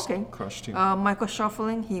next okay. crush too. Michael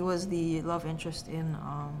Schoeffling. He was the love interest in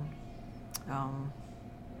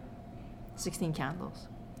 16 Candles.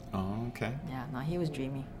 Oh, okay. Yeah. No, he was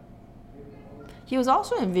dreamy. He was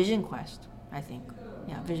also in Vision Quest, I think.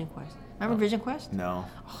 Yeah, Vision Quest. Remember Vision Quest? No.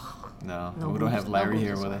 No. No We don't have boobs- no Larry boobs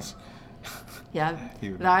here this with way. us. Yeah. He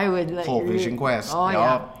would- Larry would like Full read- Vision Quest. Oh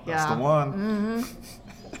Yup, yeah. That's Yeah. the one.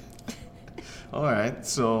 All right.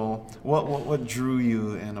 So, what drew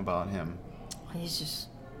you in about him? He's just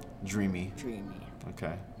Dreamy. dreamy.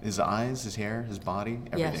 Okay. His eyes, his hair, his body,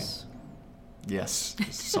 everything. Yes. Yes.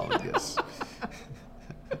 Solid yes.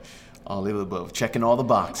 All of the above, checking all the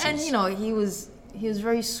boxes. And you know, he was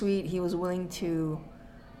very sweet. He was willing to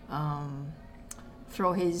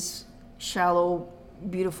throw his shallow,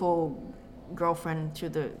 beautiful girlfriend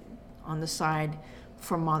on the side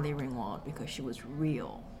for Molly Ringwald because she was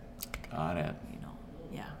real. Got it. You know,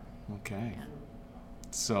 yeah. Okay. Yeah.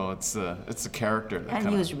 So it's the character that And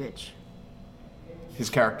he was rich. His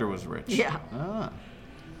character was rich. Yeah. Ah.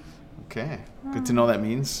 Okay. Good to know that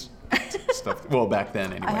means stuff. Well, back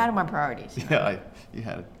then anyway. I had my priorities. You know? Yeah, you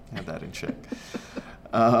had that in check.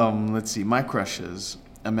 Let's see. My crushes: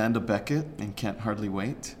 Amanda Beckett in Can't Hardly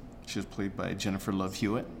Wait. She was played by Jennifer Love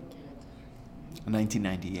Hewitt.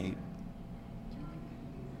 1998.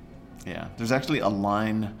 Yeah, there's actually a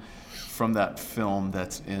line from that film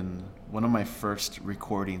that's in one of my first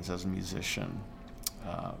recordings as a musician.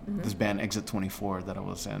 This band Exit 24 that I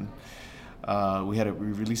was in. We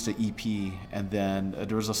released an EP, and then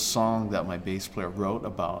there was a song that my bass player wrote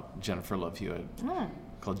about Jennifer Love Hewitt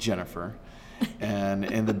called Jennifer. And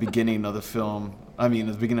in the beginning of the film, at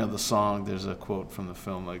the beginning of the song, there's a quote from the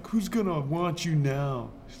film like, "Who's gonna want you now?"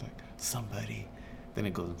 She's like, "Somebody." Then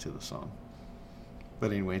it goes into the song.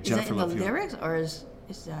 But anyway, Jennifer Love Hewitt. Is that in the lyrics, or is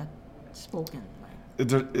that spoken?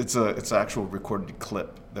 It's an actual recorded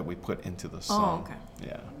clip that we put into the song. Oh, okay.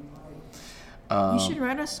 Yeah. You should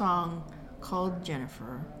write a song called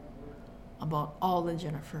Jennifer about all the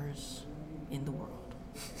Jennifers in the world.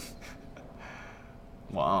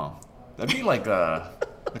 Wow. That'd be like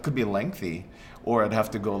that could be lengthy, or I'd have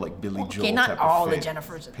to go like Billy Joel Okay, not type all of the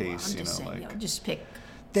Jennifers in the world. pace, I'm just saying, like just pick.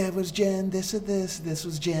 That was Jen, this or this. This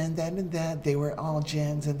was Jen, that and that. They were all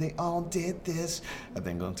Jens, and they all did this. and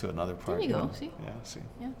then go into another part. There you go, know? see? Yeah, see.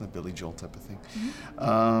 Yeah. The Billy Joel type of thing.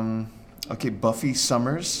 Okay, Buffy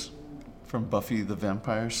Summers from Buffy the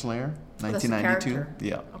Vampire Slayer, that's the 1992. character.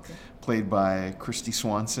 Yeah. Okay. Played by Christy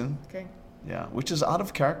Swanson. Okay. Yeah, which is out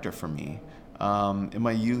of character for me. In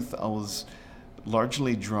my youth, I was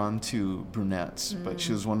largely drawn to brunettes, but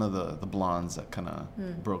she was one of the blondes that kind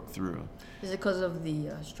of broke through. Is it because of the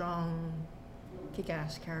strong,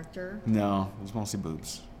 kick-ass character? No, it was mostly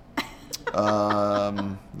boobs.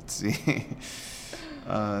 Let's see.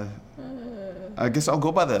 I guess I'll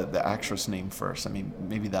go by the actress name first.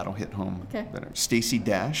 Maybe that'll hit home Okay. better. Stacey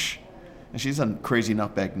Dash. And she's a crazy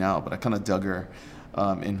nutbag now, but I kind of dug her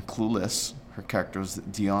in Clueless. Her character was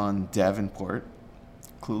Dion Davenport.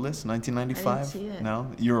 Clueless, 1995? I didn't see it.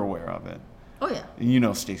 No? You're aware of it. Oh yeah, And you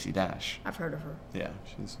know Stacey Dash. I've heard of her. Yeah,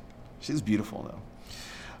 she's beautiful, though.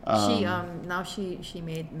 She now she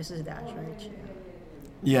made Mrs. Dash, right?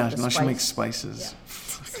 Yeah, the now she spice. makes spices.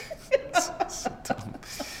 So dumb.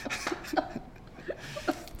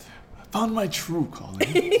 Found my true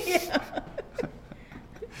calling.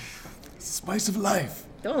 Spice of life.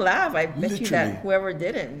 Don't laugh. I bet you Literally. that whoever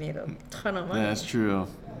did it made a ton of money. Yeah, that's true.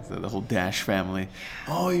 The whole Dash family.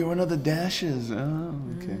 Oh, you're one of the Dashes. Oh,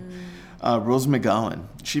 okay. Rose McGowan.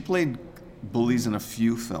 She played bullies in a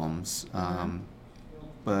few films,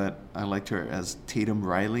 but I liked her as Tatum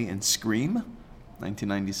Riley in Scream,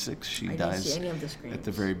 1996. She I didn't dies see any of the Screams. at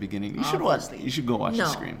the very beginning. You should watch. Obviously. You should go watch the No.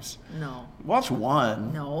 Screams. No, Watch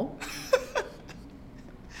one. no.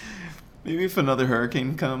 Maybe if another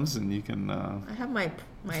hurricane comes and you can. I have my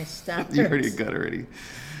standards. You already got already.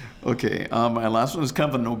 Okay, my last one is kind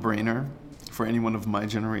of a no-brainer for anyone of my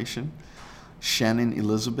generation. Shannon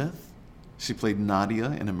Elizabeth. She played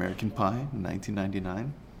Nadia in American Pie in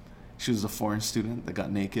 1999. She was a foreign student that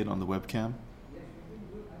got naked on the webcam.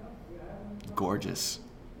 Gorgeous.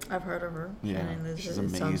 I've heard of her. Yeah, Shannon Elizabeth. she's It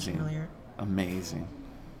sounds amazing. familiar. Amazing.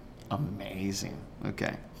 Amazing.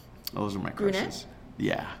 Okay, those are my Brunette? crushes.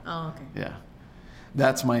 Yeah. Oh, okay. Yeah.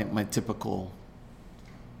 That's my typical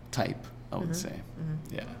type, I would say.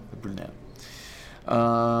 Yeah, the brunette.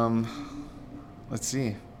 Let's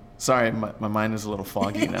see. Sorry, my mind is a little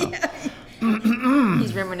foggy now.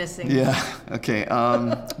 He's reminiscing. Yeah, okay.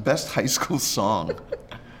 Best high school song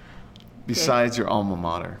besides your alma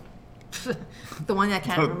mater. The one I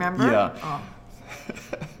can't remember? Yeah. Oh.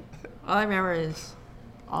 All I remember is,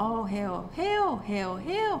 oh, hail, hail, hail,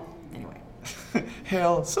 hail. Anyway.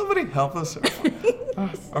 Hell, somebody help us.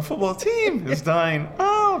 Our football team is dying.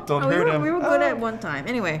 Oh, don't hurt him. We were good Oh. at one time.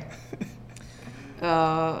 Anyway.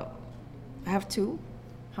 I have two.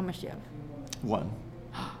 How much do you have? One.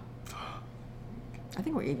 I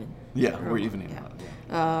think we're even. Yeah, we're evening Yeah. out.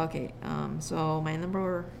 Yeah. Okay. So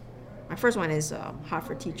my first one is Hot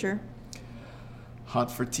for Teacher. Hot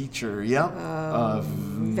for Teacher, yeah.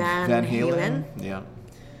 Van Halen. Yeah.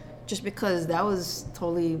 Just because that was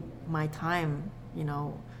totally my time,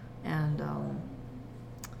 and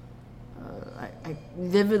I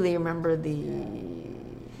vividly remember the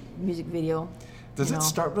music video. Does you it know.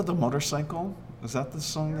 start with a motorcycle? Is that the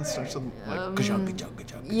song that starts with like ka-chug, ka-chug,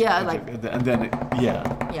 ka-chug, yeah, ka-chug, like- and then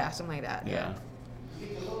yeah. Yeah, something like that. Yeah.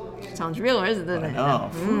 Sounds real, isn't it? I know.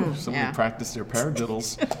 Whew, somebody yeah. practiced their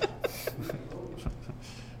paradiddles.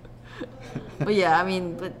 But yeah, I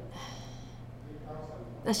mean, but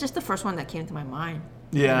that's just the first one that came to my mind.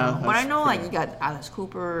 Yeah. But I that's know, like, pretty- you got Alice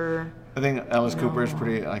Cooper. I think Alice Cooper is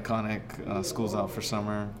pretty iconic. School's Out for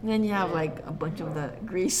Summer. And then you have, like, a bunch of the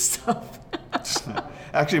Grease stuff.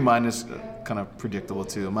 Actually, mine is kind of predictable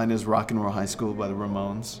too. Mine is Rock and Roll High School by the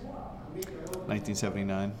Ramones,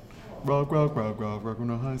 1979. Rock, rock, rock, rock, rock and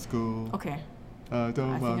roll high school. Okay. I don't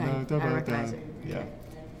I think wanna I recognize it. Yeah.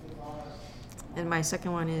 And my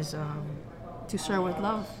second one is To Serve With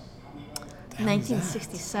Love.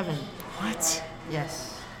 1967. What?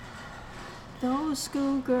 Yes. Those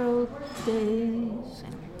schoolgirl days.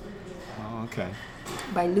 Oh, okay.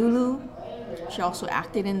 By Lulu. She also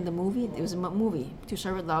acted in the movie. It was a movie, To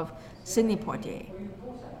Serve With Love. Sidney Poitier.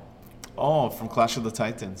 Oh, from Clash of the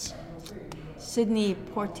Titans. Sidney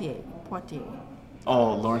Poitier.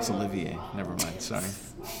 Oh, Laurence Olivier. Never mind. Sorry.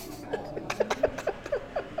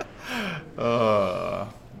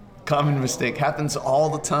 Common mistake happens all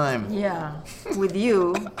the time. Yeah. With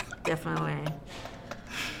you, definitely.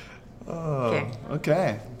 Okay.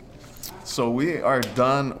 Okay. So we are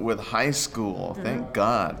done with high school. Thank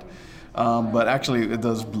God. But actually, it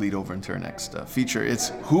does bleed over into our next feature. It's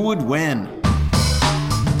Who Would Win?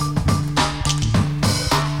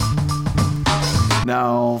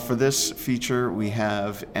 Now, for this feature, we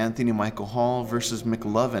have Anthony Michael Hall versus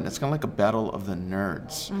McLovin. It's kind of like a battle of the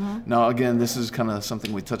nerds. Now, again, this is kind of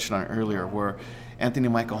something we touched on earlier, where Anthony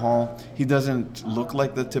Michael Hall, he doesn't look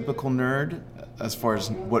like the typical nerd as far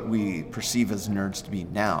as what we perceive as nerds to be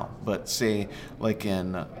now. But say, like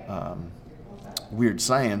in Weird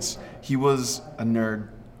Science, he was a nerd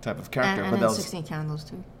type of character. And but in that was 16 Candles,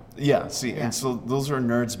 too. yeah, see, Yeah. and so those are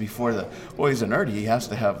nerds before the. Well, he's a nerd. He has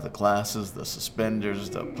to have the glasses, the suspenders,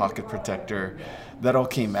 the pocket protector. That all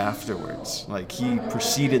came afterwards. Like he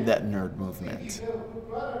preceded that nerd movement.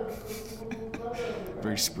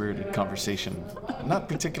 Very spirited conversation, not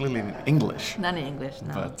particularly in English, Not in English,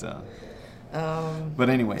 no. but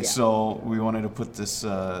anyway. So we wanted to put this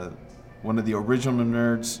one of the original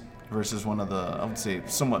nerds versus one of the, I would say,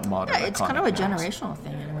 somewhat modern. Yeah, it's kind of a iconic nerds. generational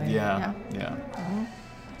thing, anyway. Yeah.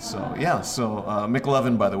 So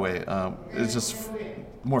McLovin, by the way, it's just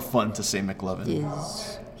more fun to say McLovin.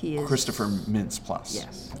 He is. Christopher Mintz-Plasse.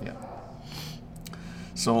 Yes. Yeah.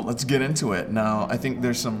 So let's get into it. Now, I think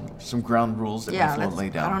there's some ground rules that we have to lay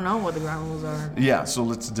down. I don't know what the ground rules are. Yeah, so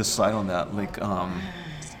let's decide on that. Like,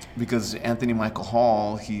 because Anthony Michael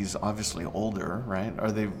Hall, he's obviously older, right?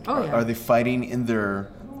 Are they are they fighting in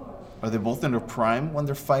their? Are they both in their prime when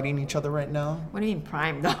they're fighting each other right now? What do you mean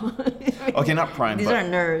prime, though? Okay, not prime. These but, are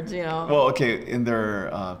nerds, you know. Well, okay, in their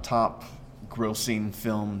top grossing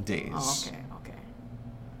film days. Oh, okay.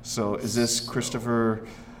 So is this Christopher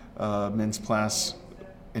Mintz-Plasse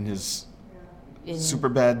in his super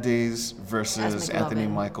bad days versus As Anthony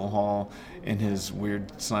McLovin. Michael Hall in his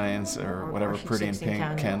Weird Science or whatever, Ocean Pretty in 16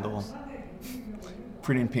 Pink Candles.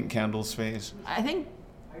 Pretty in Pink Candles phase. I think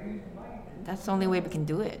that's the only way we can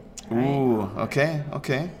do it. Right? Ooh, okay.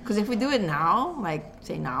 Because if we do it now, like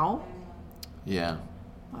say now, Yeah.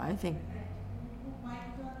 I think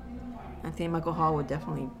Anthony Michael Hall would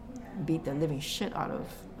definitely beat the living shit out of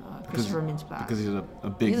Christopher Mintz-Plasse. Because he's a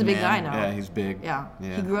big He's a big man. guy now. Yeah, he's big. Yeah.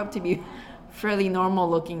 Yeah. He grew up to be fairly normal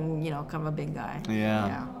looking, kind of a big guy.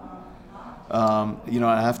 Yeah.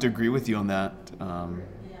 I have to agree with you on that.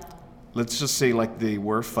 Let's just say like they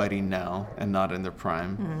were fighting now and not in their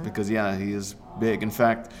prime, Mm-hmm. because he is big. In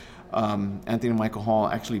fact, Anthony Michael Hall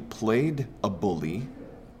actually played a bully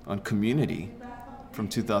on Community from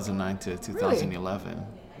 2009 to 2011.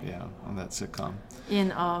 Yeah, on that sitcom.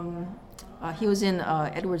 He was in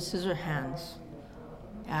Edward Scissorhands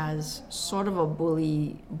as sort of a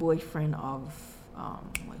bully boyfriend of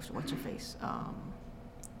what's her face?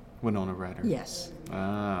 Winona Ryder. Yes.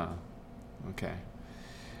 Ah, okay.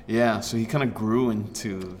 Yeah, so he kind of grew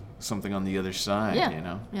into something on the other side, Yeah. you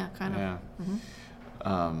know? Yeah, kind of.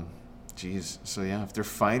 Yeah. Geez. So, yeah, if they're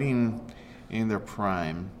fighting in their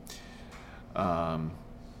prime, or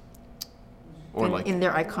like in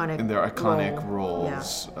their iconic role.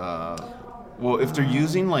 roles. Well, if they're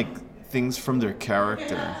using like things from their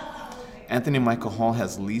character, Anthony Michael Hall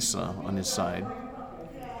has Lisa on his side,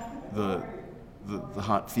 the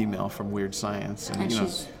hot female from Weird Science, And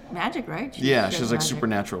she's magic, right? she has like magic.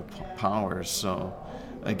 supernatural powers. So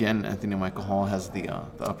again, Anthony Michael Hall has the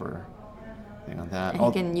upper thing on that. And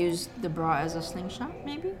he can use the bra as a slingshot,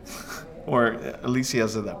 maybe? Or at least he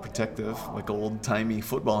has that protective, like old-timey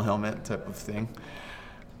football helmet type of thing.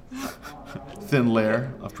 Thin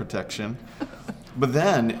layer of protection. But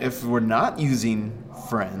then, if we're not using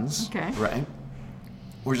friends, Okay. right?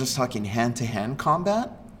 We're just talking hand-to-hand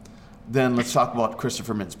combat. Then let's talk about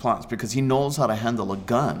Christopher Mintz-Plasse, because he knows how to handle a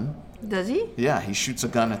gun. Does he? Yeah, he shoots a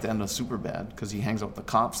gun at the end of Superbad because he hangs out with the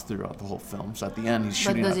cops throughout the whole film. So at the end, he's But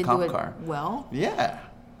shooting does at he a cop do it car. well? Yeah,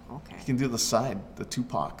 Okay. he can do the side, the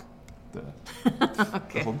Tupac, the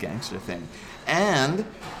Okay. whole gangster thing. And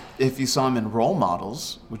if you saw him in Role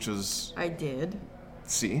Models, which was, I did.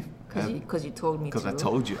 see, Because you told me to. because I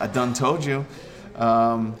told you, I done told you.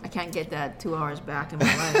 I can't get that 2 hours back in my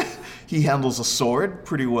life. He handles a sword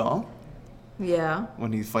pretty well Yeah.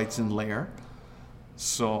 when he fights in Lair.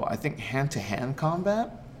 So I think hand-to-hand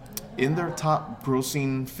combat, in their top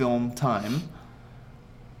grossing film time,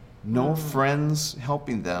 no friends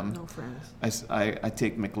helping them, No friends. I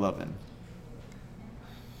take McLovin.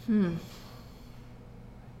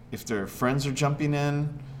 If their friends are jumping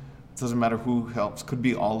in, it doesn't matter who helps. Could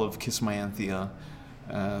be Olive, Kiss My Anthea.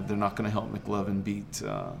 They're not going to help McLovin beat.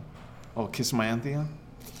 Kiss My Anthea?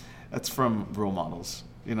 That's from Role Models.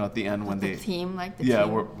 You know, at the end when The they. team, like the Yeah,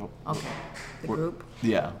 team? we're Okay. The we're- group?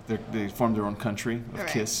 Yeah, they formed their own country of All right,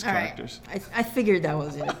 Kiss all right. characters. I figured that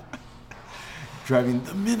was it. Driving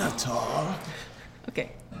the Minotaur.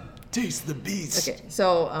 Okay. Taste the beast. Okay.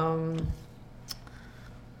 So,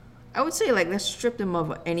 I would say, like, let's strip them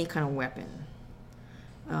of any kind of weapon.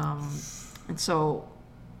 And so,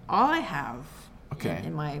 all I have Okay.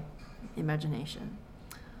 in my imagination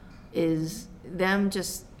is them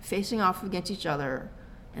just facing off against each other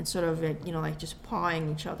and sort of, like just pawing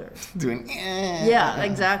each other. Doing. Yeah,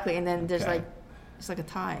 exactly. And then there's Okay. it's like a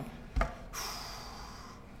tie.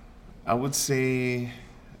 I would say.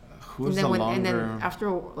 Who's the longer? And then after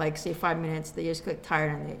like say 5 minutes, they just get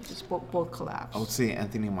tired and they just both collapse. I would say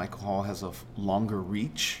Anthony Michael Hall has a longer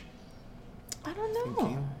reach. I don't know.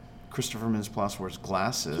 Thinking. Christopher Mintz-Plasse wears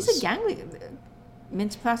glasses. He's a gangly.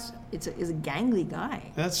 Mintz-Plasse is a gangly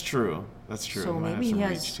guy. That's true. That's true. So He might have maybe he some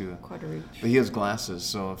has reach too. quite a reach. But he has glasses,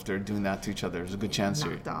 so if they're doing that to each other, there's a good chance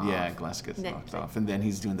Knocked off. yeah, glass gets Then- knocked off, and then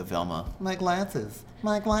he's doing the Velma. My glasses.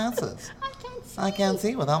 My glasses. I can't see. I can't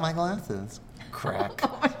see without my glasses. Crack.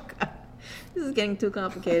 Oh my god, this is getting too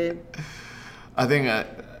complicated. I think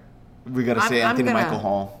we gotta say I'm Anthony gonna- Michael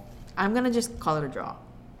Hall. I'm gonna just call it a draw.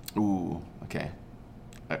 Ooh, okay.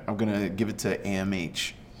 I'm gonna give it to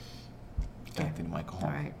AMH. Okay. Anthony Michael Hall.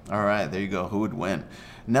 All right. All right, there you go. Who would win?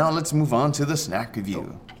 Now let's move on to the snack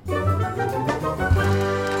review.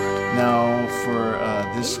 Now for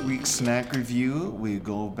this week's snack review, we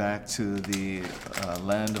go back to the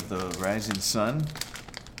land of the rising sun,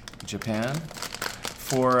 Japan,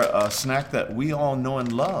 for a snack that we all know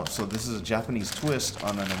and love. So this is a Japanese twist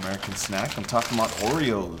on an American snack. I'm talking about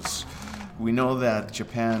Oreos. We know that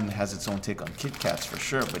Japan has its own take on Kit Kats for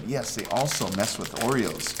sure, but yes, they also mess with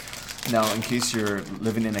Oreos. Now, in case you're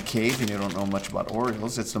living in a cave and you don't know much about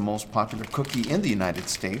Oreos, it's the most popular cookie in the United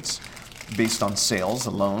States based on sales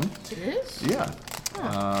alone. It is? Yeah.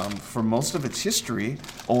 For most of its history,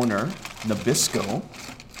 owner Nabisco,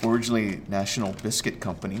 originally National Biscuit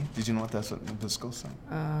Company. Did you know what that's what Nabisco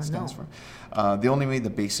stands No. for? They only made the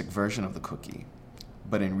basic version of the cookie.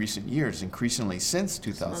 But in recent years, increasingly since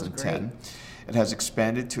 2010, it has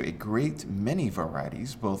expanded to a great many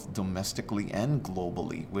varieties, both domestically and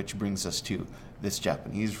globally, which brings us to this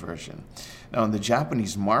Japanese version. Now, in the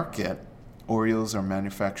Japanese market, Oreos are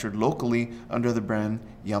manufactured locally under the brand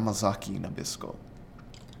Yamazaki Nabisco.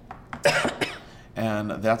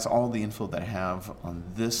 And that's all the info that I have on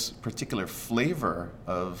this particular flavor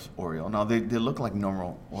of Oreo. Now, they look like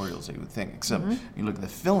normal Oreos, you would think, except you look at the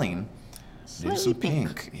filling, there's some Slightly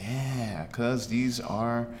pink. Yeah, because these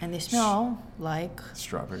are And they smell like,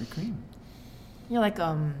 strawberry cream. like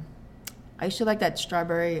I used to like that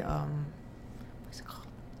strawberry what's it called?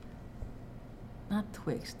 Not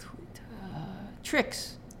Twix,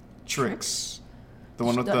 Trix. Trix. The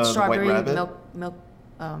one with That the white strawberry rabbit? milk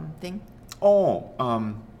thing. Oh,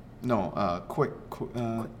 Quick.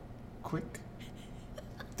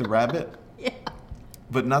 The rabbit? Yeah.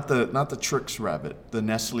 But not the Trix rabbit, the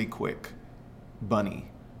Nestle Quick bunny,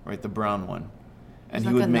 right? The brown one. And It's he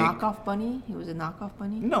like would a make knockoff bunny. He was a knockoff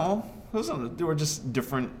bunny. No, they were just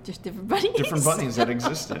different Just different bunnies. different bunnies that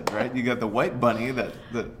existed, right? You got the white bunny that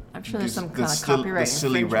I'm sure there's some the kind of copyright the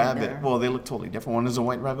silly infringement rabbit. there. Well, they look totally different. One is a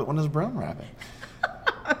white rabbit, one is a brown rabbit.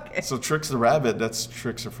 Okay. So Trix the rabbit, that's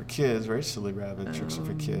Trix are for kids, right? Silly rabbit, Trix are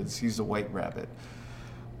for kids. He's the white rabbit.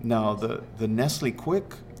 Now the Nestle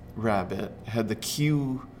Quick rabbit had the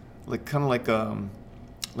Q kind of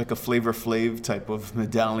like a Flavor Flav type of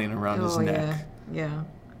medallion around his neck. Yeah.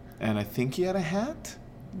 And I think he had a hat,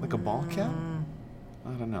 like a ball cap. I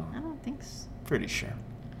don't know. I don't think so. Pretty sure.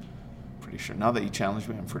 Now that you challenged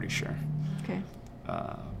me, I'm pretty sure. Okay.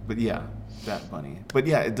 But yeah, that bunny. But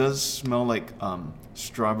yeah, it does smell like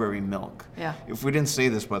strawberry milk. Yeah. If we didn't say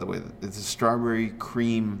this, by the way, it's a strawberry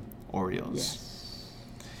cream Oreos. Yes.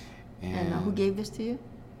 And who gave this to you?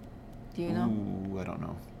 Do you know? Ooh, I don't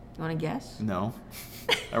know. You want to guess? No.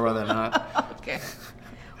 I'd rather not. Okay.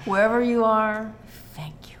 Whoever you are,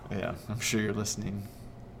 thank you. Yeah, I'm sure you're listening.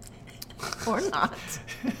 Or not.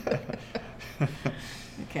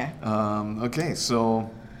 Okay. Okay, so...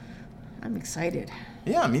 I'm excited.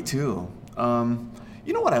 Yeah, me too.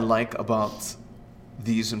 You know what I like about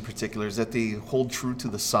these in particular is that they hold true to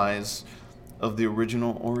the size of the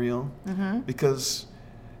original Oreo. Mm-hmm. Because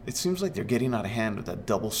it seems like they're getting out of hand with that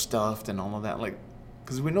double stuffed and all of that. Like,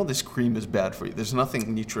 because we know this cream is bad for you. There's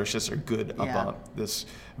nothing nutritious or good about this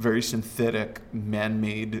very synthetic,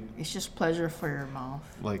 man-made. It's just pleasure for your mouth.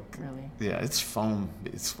 Like, really. Yeah, it's foam.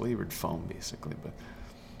 It's flavored foam, basically. But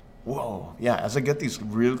whoa, yeah. As I get these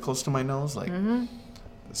real close to my nose, like the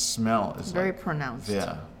smell is very pronounced.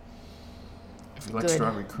 Yeah. If you like Good.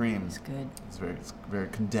 strawberry cream, It's good. It's very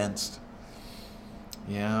condensed.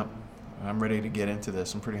 Yeah, I'm ready to get into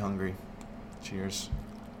this. I'm pretty hungry. Cheers.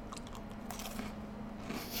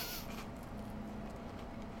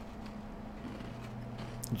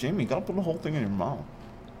 Jamie, you gotta put the whole thing in your mouth.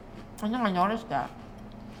 I know, I noticed that.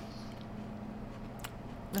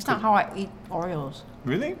 That's not how I eat Oreos.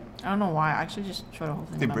 Really? I don't know why. I actually just throw the whole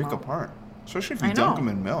thing They in my break mouth. apart. Especially if you I dunk know. them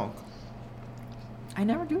in milk. I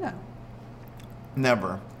never do that.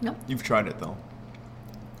 Never. Nope. You've tried it though.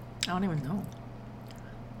 I don't even know.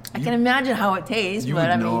 I can imagine how it tastes, You but would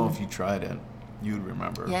I know mean, if you tried it. You'd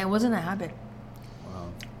remember. yeah, it wasn't a habit.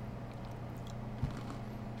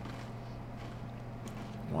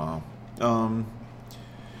 Wow.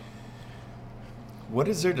 What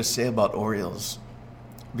is there to say about Oreos?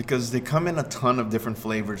 Because they come in a ton of different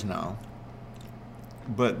flavors now.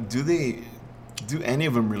 But do any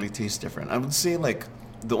of them really taste different? I would say like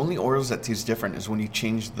the only Oreos that taste different is when you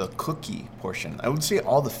change the cookie portion. I would say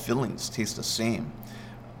all the fillings taste the same.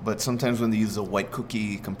 But sometimes when they use the white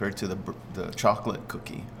cookie compared to the chocolate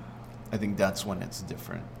cookie, I think that's when it's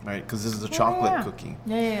different, right? Because this is a chocolate cookie.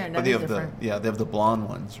 Yeah. But they have they have the blonde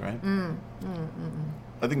ones, right?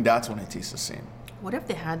 I think that's when it tastes the same. What if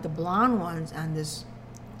they had the blonde ones and this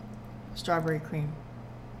strawberry cream?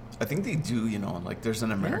 I think they do, like there's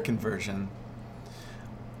an American version.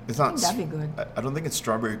 It's not. That'd be good. I don't think it's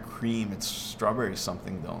strawberry cream. It's strawberry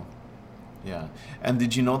something though. Yeah. And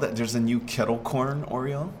did you know that there's a new kettle corn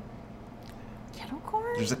Oreo? Kettle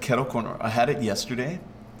corn? There's a kettle corn. I had it yesterday,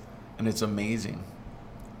 and it's amazing.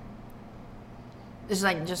 It's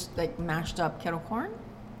like just like mashed up kettle corn?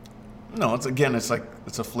 No, it's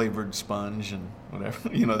a flavored sponge and whatever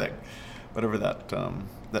whatever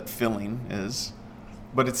that filling is,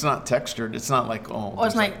 but it's not textured. It's not like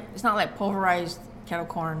it's not like pulverized kettle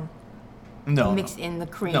corn mixed in the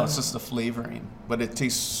cream. No, it's just the flavoring, but it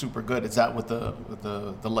tastes super good. It's that with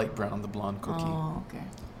the light brown, the blonde cookie. Oh, okay.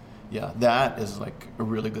 Yeah, that is like a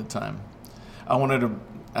really good time. I wanted to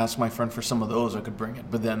ask my friend for some of those. I could bring it,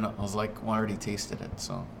 but then I was like, well, I already tasted it,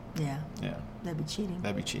 so Yeah. yeah, That'd be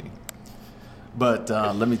cheating. But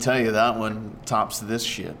let me tell you, that one tops this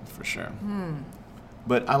shit for sure.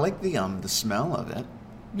 But I like the smell of it.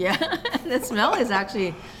 Yeah, the smell is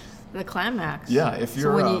actually the climax. Yeah, if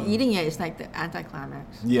you're so when you're eating it, it's like the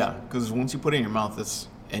anticlimax. Yeah, because once you put it in your mouth, it's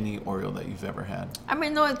any Oreo that you've ever had. I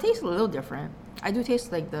mean, no, it tastes a little different. I do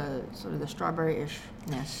taste like the sort of the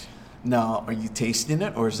strawberry-ishness. Now, are you tasting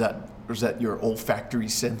it, or is that your olfactory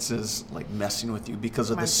senses like messing with you because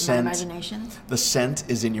of the scent? My imagination. The scent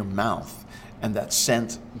is in your mouth, and that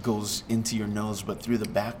scent goes into your nose, but through the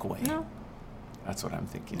back way. No. That's what I'm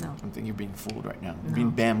thinking. No. I'm thinking you're being fooled right now. You're being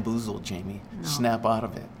bamboozled, Jamie. No. Snap out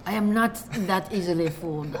of it. I am not that easily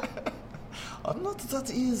fooled. I'm not that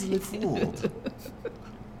easily fooled.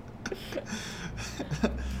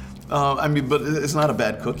 But it's not a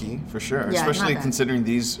bad cookie for sure. Yeah, Especially not bad. considering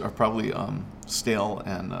these are probably stale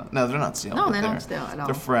and no, they're not stale. No, but they're not stale at all.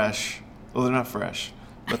 They're fresh. Well, they're not fresh,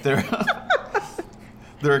 but they're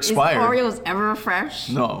they're expired. Is Oreos ever fresh?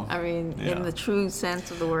 No. I mean, Yeah. in the true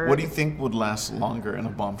sense of the word. What do you think would last longer in a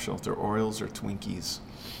bomb shelter, Oreos or Twinkies?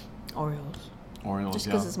 Oreos. Oreos, Just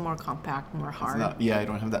yeah. because it's more compact, more hard. I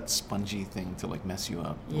don't have that spongy thing to like mess you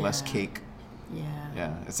up. Less Yeah. cake. Yeah.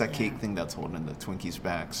 Yeah, it's that Yeah. cake thing that's holding the Twinkies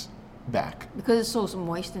back. Because it's so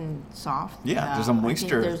moist and soft. Yeah, there's a I think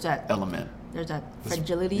moisture there's that element. there's that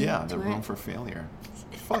fragility. Yeah, to the it. room for failure.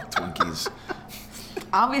 Fuck Twinkies.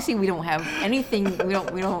 Obviously, we don't have anything. We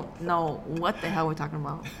don't know what the hell we're talking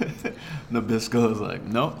about. Nabisco is like,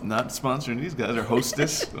 nope, not sponsoring these guys. Or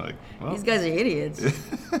Hostess. Like, well. These guys are idiots.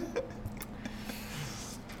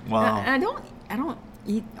 Wow. And I don't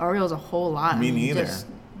eat Oreos a whole lot. Me neither. Just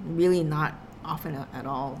really not often at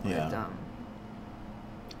all. Yeah. But,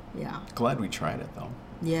 yeah. Glad we tried it though.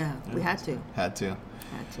 Yeah, we had to. Had to.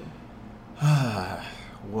 Had to. I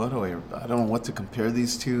don't know what to compare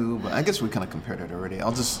these to, but I guess we kind of compared it already.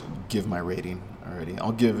 I'll just give my rating already.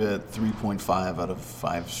 I'll give it 3.5 out of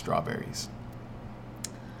 5 strawberries.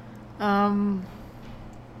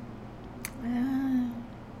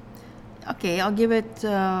 Okay, I'll give it.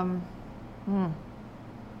 All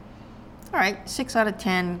right, 6 out of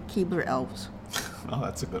 10 Keebler elves. Oh,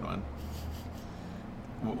 that's a good one.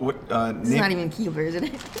 It's not even Keebler, is it?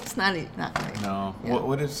 It's not right. No. Yeah.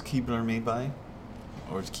 What is Keebler made by?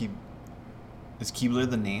 Or is Keebler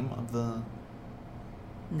the name of the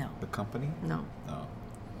No. company? No. No.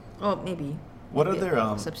 Oh, maybe. What Maybe other a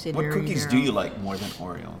what subsidiary cookies do thereof. you like more than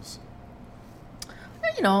Oreos?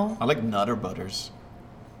 You know, I like Nutter Butters.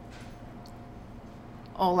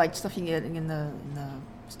 like stuff you get in the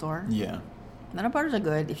store. Yeah. Nutter butters are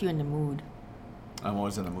good if you're in the mood. I'm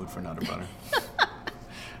always in the mood for Nutter Butter.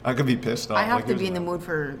 I could be pissed off. I have like, to here's be in the one. mood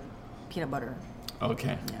for peanut butter.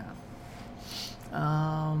 Okay. Yeah.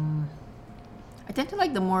 I tend to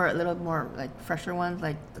like a little more like fresher ones,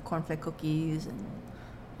 like the cornflake cookies, and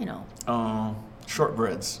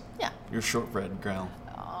Shortbreads. yeah. Your shortbread gal.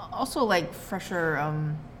 Also like fresher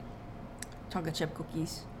chocolate chip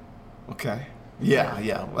cookies. Okay. Yeah.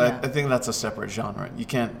 Yeah. I think that's a separate genre. You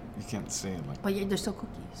can't say it like. But they're still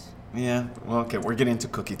cookies. Yeah. Well, okay. We're getting into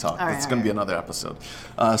cookie talk. All right, It's all going to be right. another episode.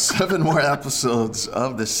 7 more episodes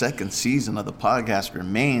of the second season of the podcast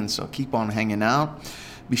remain. So keep on hanging out.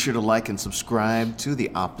 Be sure to like and subscribe to the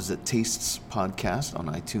Opposite Tastes podcast on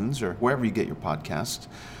iTunes or wherever you get your podcast.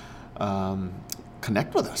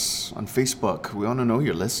 Connect with us on Facebook. We want to know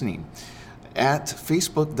you're listening at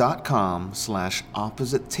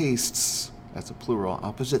facebook.com/opposite tastes. That's a plural.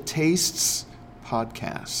 Opposite Tastes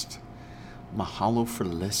podcast. Mahalo for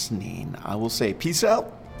listening. I will say peace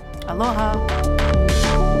out.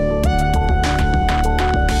 Aloha.